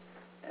tonight,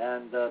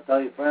 and tell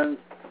your friends,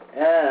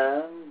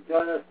 and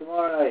join us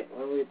tomorrow night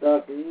when we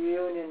talk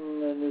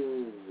union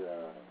news.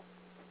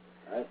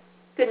 Right?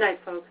 Good night,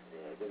 folks.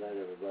 Yeah, good night,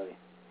 everybody.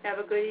 Have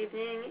a good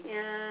evening,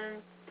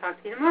 and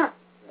talk to you tomorrow.